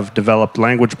 They have developed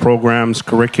language programs,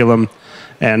 curriculum,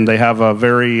 and they have a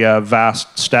very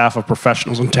vast staff of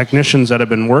professionals and technicians that have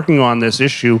been working on this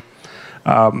issue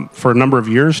for a number of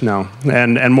years now,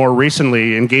 and more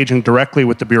recently engaging directly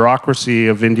with the bureaucracy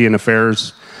of Indian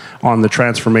Affairs on the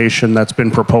transformation that's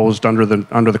been proposed under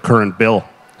the current bill.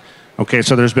 Okay,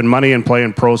 so there's been money in play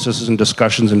and processes and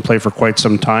discussions in play for quite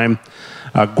some time.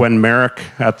 Gwen Merrick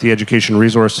at the Education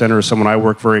Resource Centre is someone I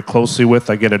work very closely with.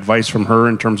 I get advice from her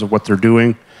in terms of what they're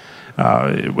doing.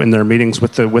 In their meetings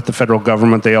with the federal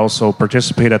government, they also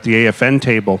participate at the AFN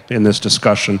table in this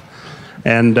discussion.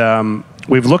 And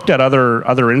we've looked at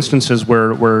other instances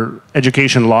where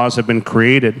education laws have been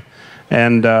created.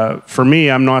 And for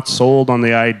me, I'm not sold on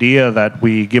the idea that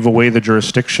we give away the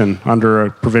jurisdiction under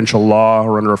a provincial law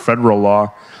or under a federal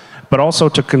law, but also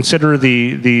to consider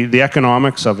the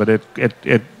economics of it.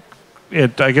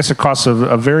 I guess it costs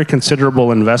a very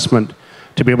considerable investment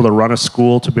to be able to run a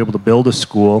school, to be able to build a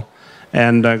school.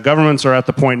 And governments are at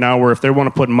the point now where if they want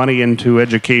to put money into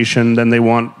education, then they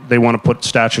want to put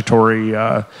statutory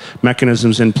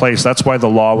mechanisms in place. That's why the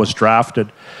law was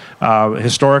drafted.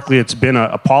 Historically, it's been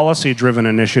a policy-driven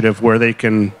initiative where they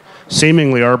can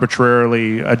seemingly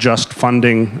arbitrarily adjust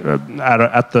funding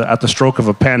at the stroke of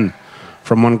a pen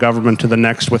from one government to the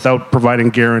next without providing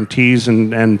guarantees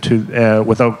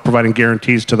without providing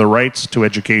guarantees to the rights to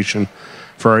education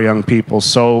for our young people.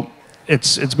 So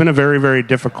it's been a very, very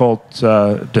difficult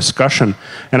discussion.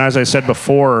 And as I said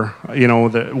before,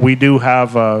 we do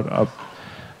have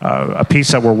a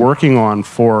piece that we're working on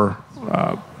for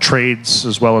trades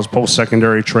as well as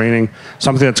post-secondary training,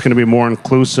 something that's going to be more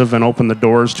inclusive and open the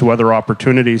doors to other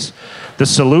opportunities. The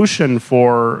solution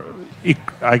for,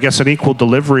 I guess, an equal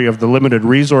delivery of the limited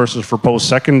resources for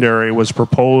post-secondary was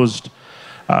proposed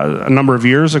a number of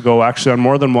years ago. Actually, on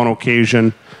more than one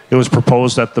occasion, it was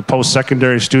proposed that the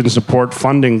post-secondary student support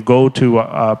funding go to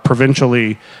a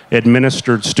provincially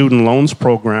administered student loans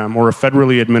program or a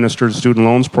federally administered student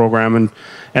loans program,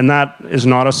 and that is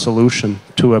not a solution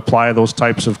to apply those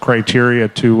types of criteria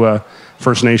to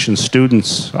First Nations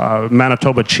students.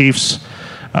 Manitoba Chiefs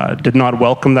did not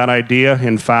welcome that idea.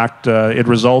 In fact, it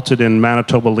resulted in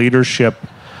Manitoba leadership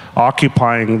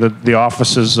occupying the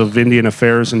offices of Indian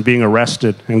Affairs and being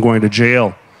arrested and going to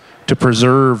jail to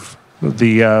preserve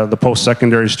the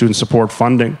post-secondary student support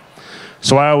funding.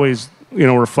 So I always,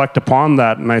 reflect upon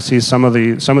that, and I see some of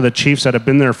the chiefs that have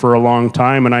been there for a long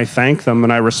time, and I thank them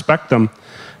and I respect them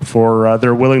for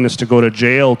their willingness to go to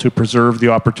jail to preserve the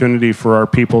opportunity for our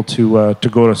people to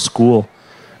go to school.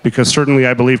 Because certainly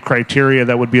I believe criteria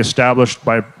that would be established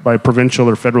by provincial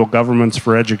or federal governments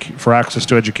for access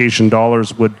to education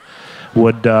dollars would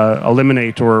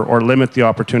eliminate or limit the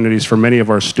opportunities for many of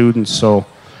our students. So,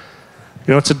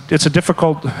 it's a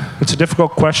difficult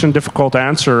question, difficult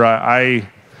answer.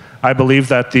 I believe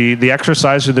that the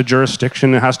exercise of the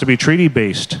jurisdiction has to be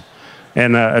treaty-based,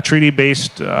 and a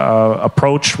treaty-based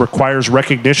approach requires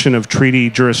recognition of treaty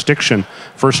jurisdiction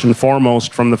first and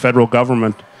foremost from the federal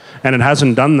government. And it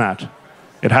hasn't done that.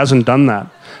 It hasn't done that.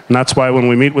 And that's why when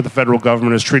we meet with the federal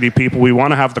government as treaty people, we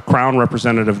want to have the Crown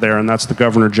representative there, and that's the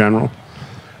Governor General.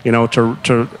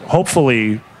 To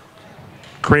hopefully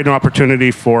create an opportunity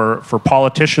for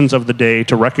politicians of the day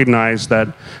to recognize that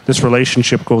this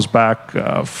relationship goes back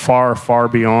far, far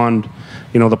beyond,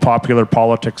 the popular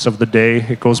politics of the day.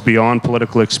 It goes beyond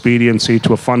political expediency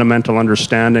to a fundamental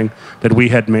understanding that we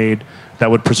had made that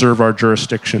would preserve our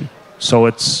jurisdiction. So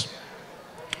it's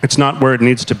not where it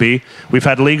needs to be. We've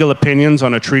had legal opinions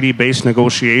on a treaty-based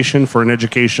negotiation for an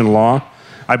education law.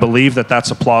 I believe that that's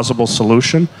a plausible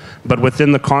solution, But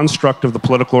within the construct of the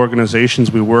political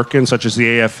organizations we work in, such as the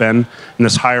AFN, and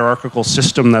this hierarchical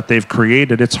system that they've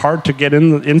created, it's hard to get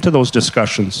into those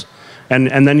discussions.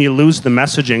 And then you lose the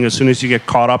messaging as soon as you get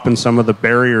caught up in some of the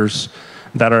barriers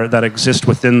that exist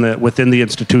within the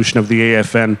institution of the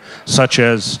AFN, such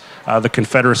as the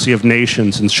Confederacy of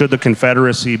Nations, and should the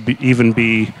Confederacy even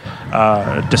be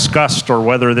discussed, or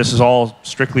whether this is all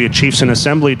strictly a Chiefs and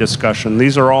Assembly discussion.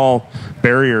 These are all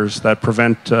barriers that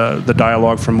prevent the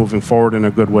dialogue from moving forward in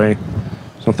a good way.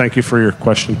 So thank you for your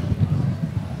question.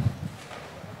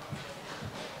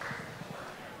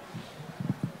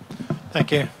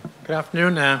 Thank you. Good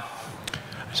afternoon. I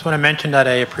just want to mention that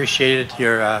I appreciated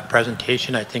your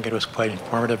presentation. I think it was quite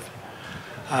informative.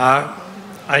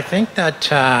 I think that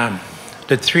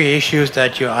the three issues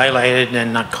that you highlighted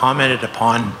and not commented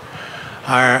upon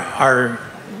are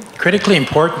critically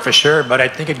important for sure, but I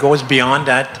think it goes beyond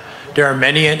that. There are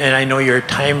many, and I know your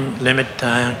time limit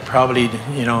probably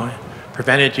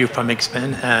prevented you from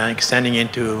extending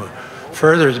into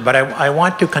furthers, but I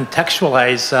want to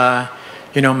contextualize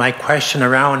my question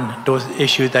around those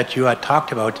issues that you had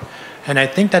talked about. And I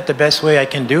think that the best way I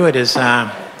can do it is,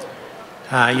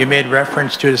 you made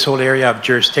reference to this whole area of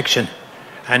jurisdiction.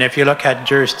 And if you look at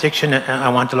jurisdiction, I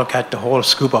want to look at the whole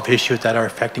scope of issues that are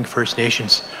affecting First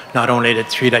Nations, not only the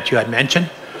three that you had mentioned.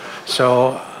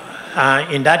 So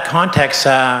in that context,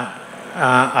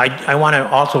 I want to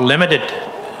also limit it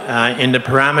in the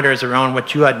parameters around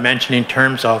what you had mentioned in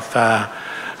terms of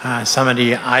some of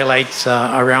the highlights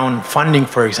around funding,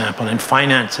 for example, and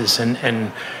finances,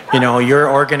 and your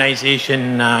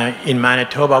organization in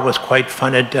Manitoba was quite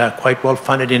well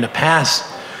funded in the past,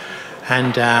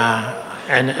 and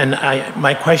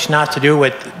my question has to do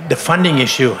with the funding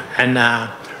issue, and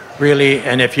really,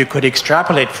 and if you could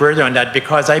extrapolate further on that,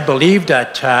 because I believe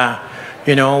that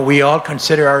we all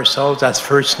consider ourselves as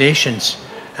First Nations,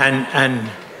 and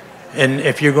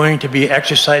if you're going to be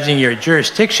exercising your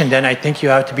jurisdiction, then I think you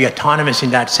have to be autonomous in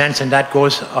that sense, and that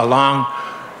goes along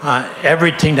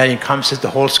everything that encompasses the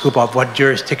whole scope of what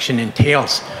jurisdiction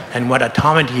entails and what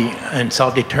autonomy and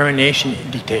self-determination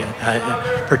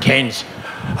pertains.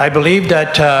 I believe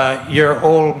that your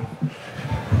whole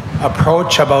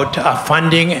approach about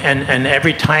funding, and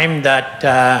every time that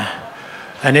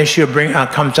an issue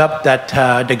comes up that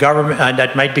the government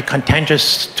that might be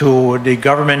contentious to the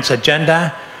government's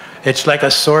agenda, it's like a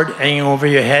sword hanging over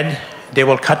your head. They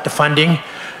will cut the funding.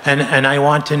 And I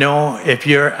want to know if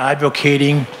you're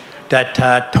advocating that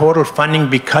total funding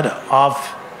be cut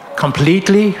off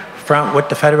completely with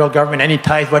the federal government, any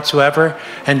ties whatsoever,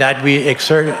 and that we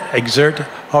exert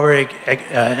our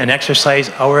and exercise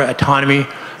our autonomy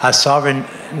as sovereign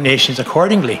nations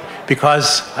accordingly.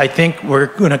 Because I think we're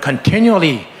going to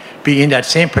continually be in that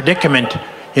same predicament.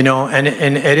 And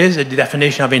it is a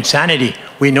definition of insanity.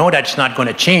 We know that's not going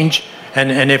to change,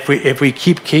 and if we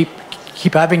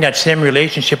keep having that same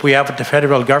relationship we have with the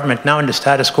federal government now, and the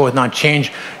status quo has not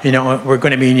changed, we're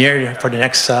going to be in here for the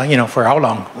next, for how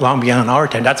long? Long beyond our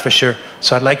time, that's for sure.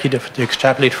 So I'd like you to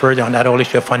extrapolate further on that whole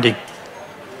issue of funding.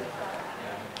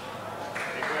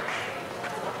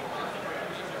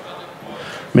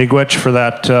 Miigwech, for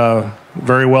that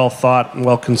very well thought and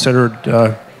well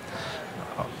considered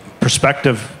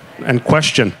perspective and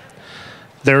question.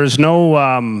 There is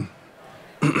no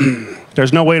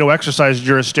there's no way to exercise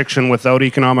jurisdiction without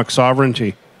economic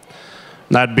sovereignty.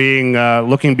 That being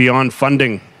looking beyond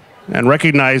funding and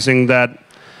recognizing that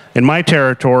in my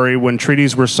territory, when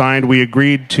treaties were signed, we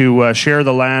agreed to share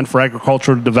the land for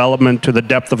agricultural development to the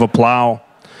depth of a plow.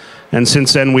 And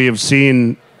since then, we have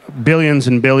seen billions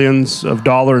and billions of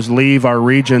dollars leave our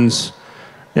regions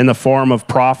in the form of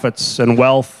profits and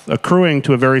wealth accruing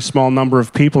to a very small number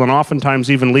of people, and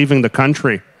oftentimes even leaving the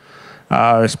country,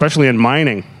 especially in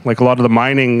mining. Like a lot of the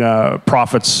mining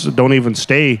profits don't even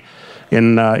stay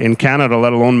in Canada,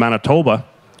 let alone Manitoba.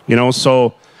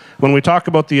 So when we talk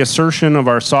about the assertion of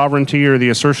our sovereignty or the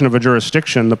assertion of a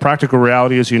jurisdiction, the practical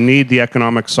reality is you need the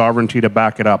economic sovereignty to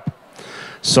back it up.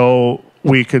 So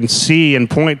we can see and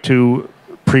point to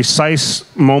precise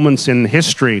moments in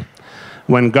history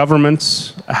when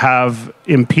governments have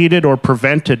impeded or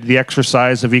prevented the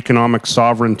exercise of economic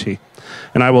sovereignty.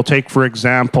 And I will take, for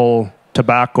example,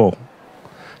 tobacco.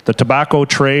 The tobacco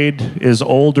trade is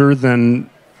older than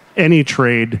any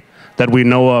trade that we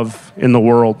know of in the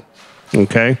world,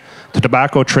 okay? The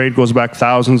tobacco trade goes back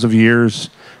thousands of years,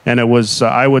 and it was,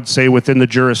 I would say, within the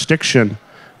jurisdiction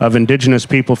of Indigenous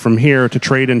people from here to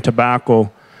trade in tobacco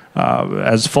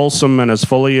as fulsome and as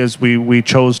fully as we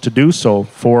chose to do so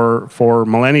for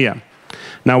millennia.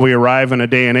 Now we arrive in a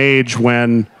day and age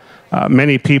when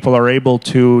many people are able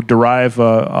to derive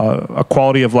a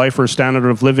quality of life or a standard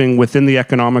of living within the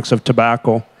economics of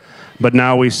tobacco. But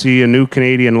now we see a new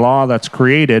Canadian law that's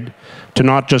created to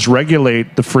not just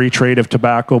regulate the free trade of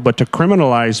tobacco, but to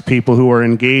criminalize people who are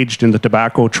engaged in the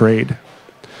tobacco trade.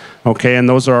 Okay, and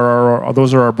those are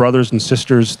our brothers and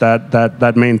sisters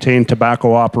that maintain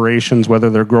tobacco operations, whether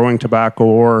they're growing tobacco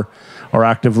or are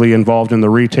actively involved in the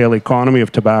retail economy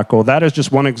of tobacco. That is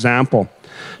just one example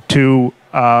to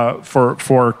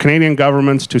for Canadian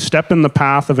governments to step in the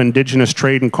path of Indigenous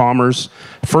trade and commerce,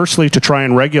 firstly to try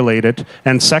and regulate it,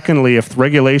 and secondly, if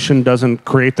regulation doesn't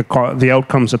create the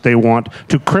outcomes that they want,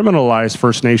 to criminalize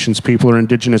First Nations people or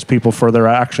Indigenous people for their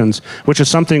actions, which is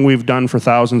something we've done for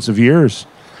thousands of years.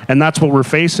 And that's what we're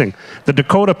facing. The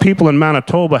Dakota people in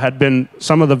Manitoba had been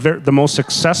some of the most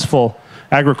successful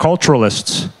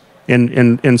agriculturalists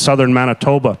in southern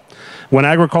Manitoba. When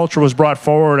agriculture was brought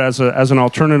forward as an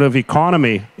alternative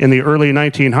economy in the early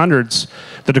 1900s,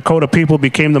 the Dakota people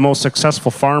became the most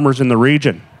successful farmers in the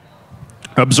region.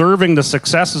 Observing the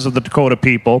successes of the Dakota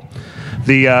people,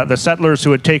 the settlers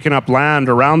who had taken up land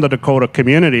around the Dakota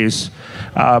communities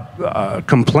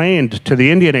complained to the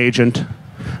Indian agent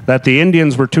that the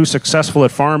Indians were too successful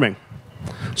at farming.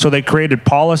 So they created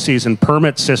policies and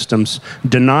permit systems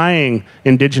denying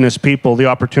Indigenous people the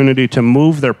opportunity to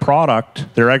move their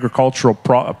product, their agricultural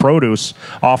produce,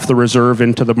 off the reserve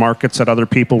into the markets that other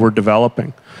people were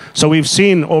developing. So we've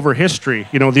seen over history,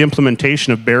 you know, the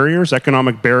implementation of barriers,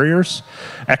 economic blockades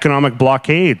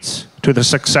to the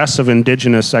success of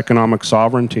Indigenous economic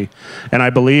sovereignty. And I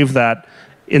believe that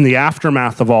in the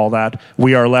aftermath of all that,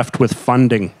 we are left with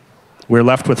funding. We're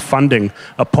left with funding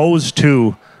opposed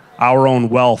to our own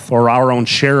wealth or our own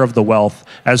share of the wealth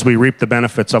as we reap the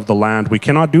benefits of the land. We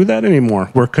cannot do that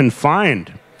anymore. We're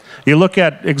confined. You look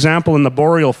at example in the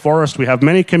boreal forest, we have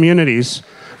many communities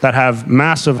that have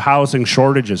massive housing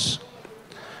shortages.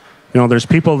 You know, there's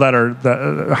people that are,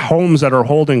 homes that are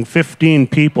holding 15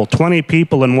 people, 20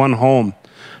 people in one home.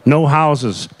 No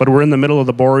houses, but we're in the middle of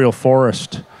the boreal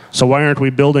forest. So why aren't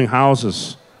we building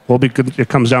houses? Well, because it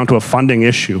comes down to a funding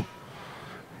issue.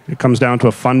 It comes down to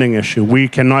a funding issue. We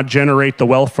cannot generate the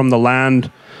wealth from the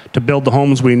land to build the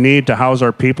homes we need to house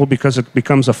our people because it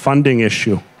becomes a funding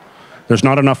issue. There's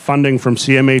not enough funding from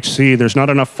CMHC. There's not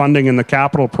enough funding in the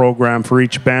capital program for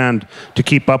each band to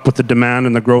keep up with the demand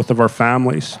and the growth of our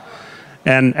families.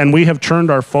 And we have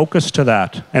turned our focus to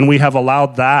that, and we have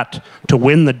allowed that to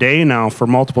win the day now for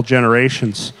multiple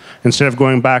generations. Instead of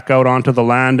going back out onto the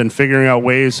land and figuring out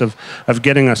ways of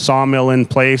getting a sawmill in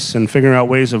place and figuring out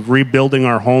ways of rebuilding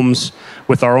our homes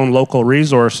with our own local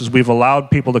resources, we've allowed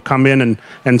people to come in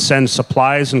and send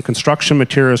supplies and construction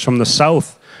materials from the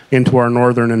south into our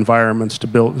northern environments to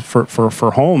build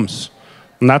for homes.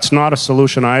 And that's not a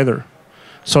solution either.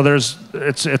 So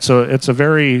it's a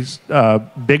very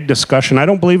big discussion. I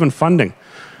don't believe in funding.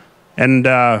 And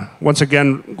once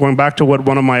again, going back to what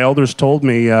one of my elders told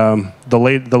me, the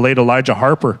late Elijah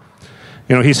Harper,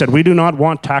 you know, he said, we do not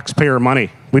want taxpayer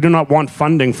money. We do not want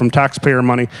funding from taxpayer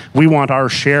money. We want our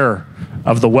share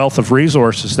of the wealth of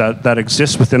resources that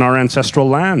exists within our ancestral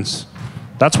lands.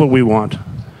 That's what we want.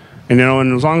 And, you know,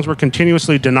 and as long as we're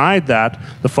continuously denied that,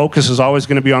 the focus is always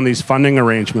going to be on these funding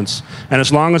arrangements. And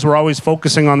as long as we're always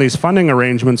focusing on these funding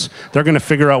arrangements, they're going to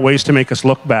figure out ways to make us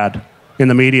look bad in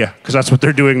the media, because that's what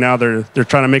they're doing now. They're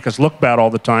trying to make us look bad all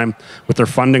the time with their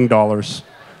funding dollars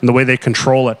and the way they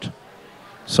control it.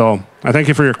 So I thank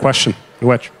you for your question. Your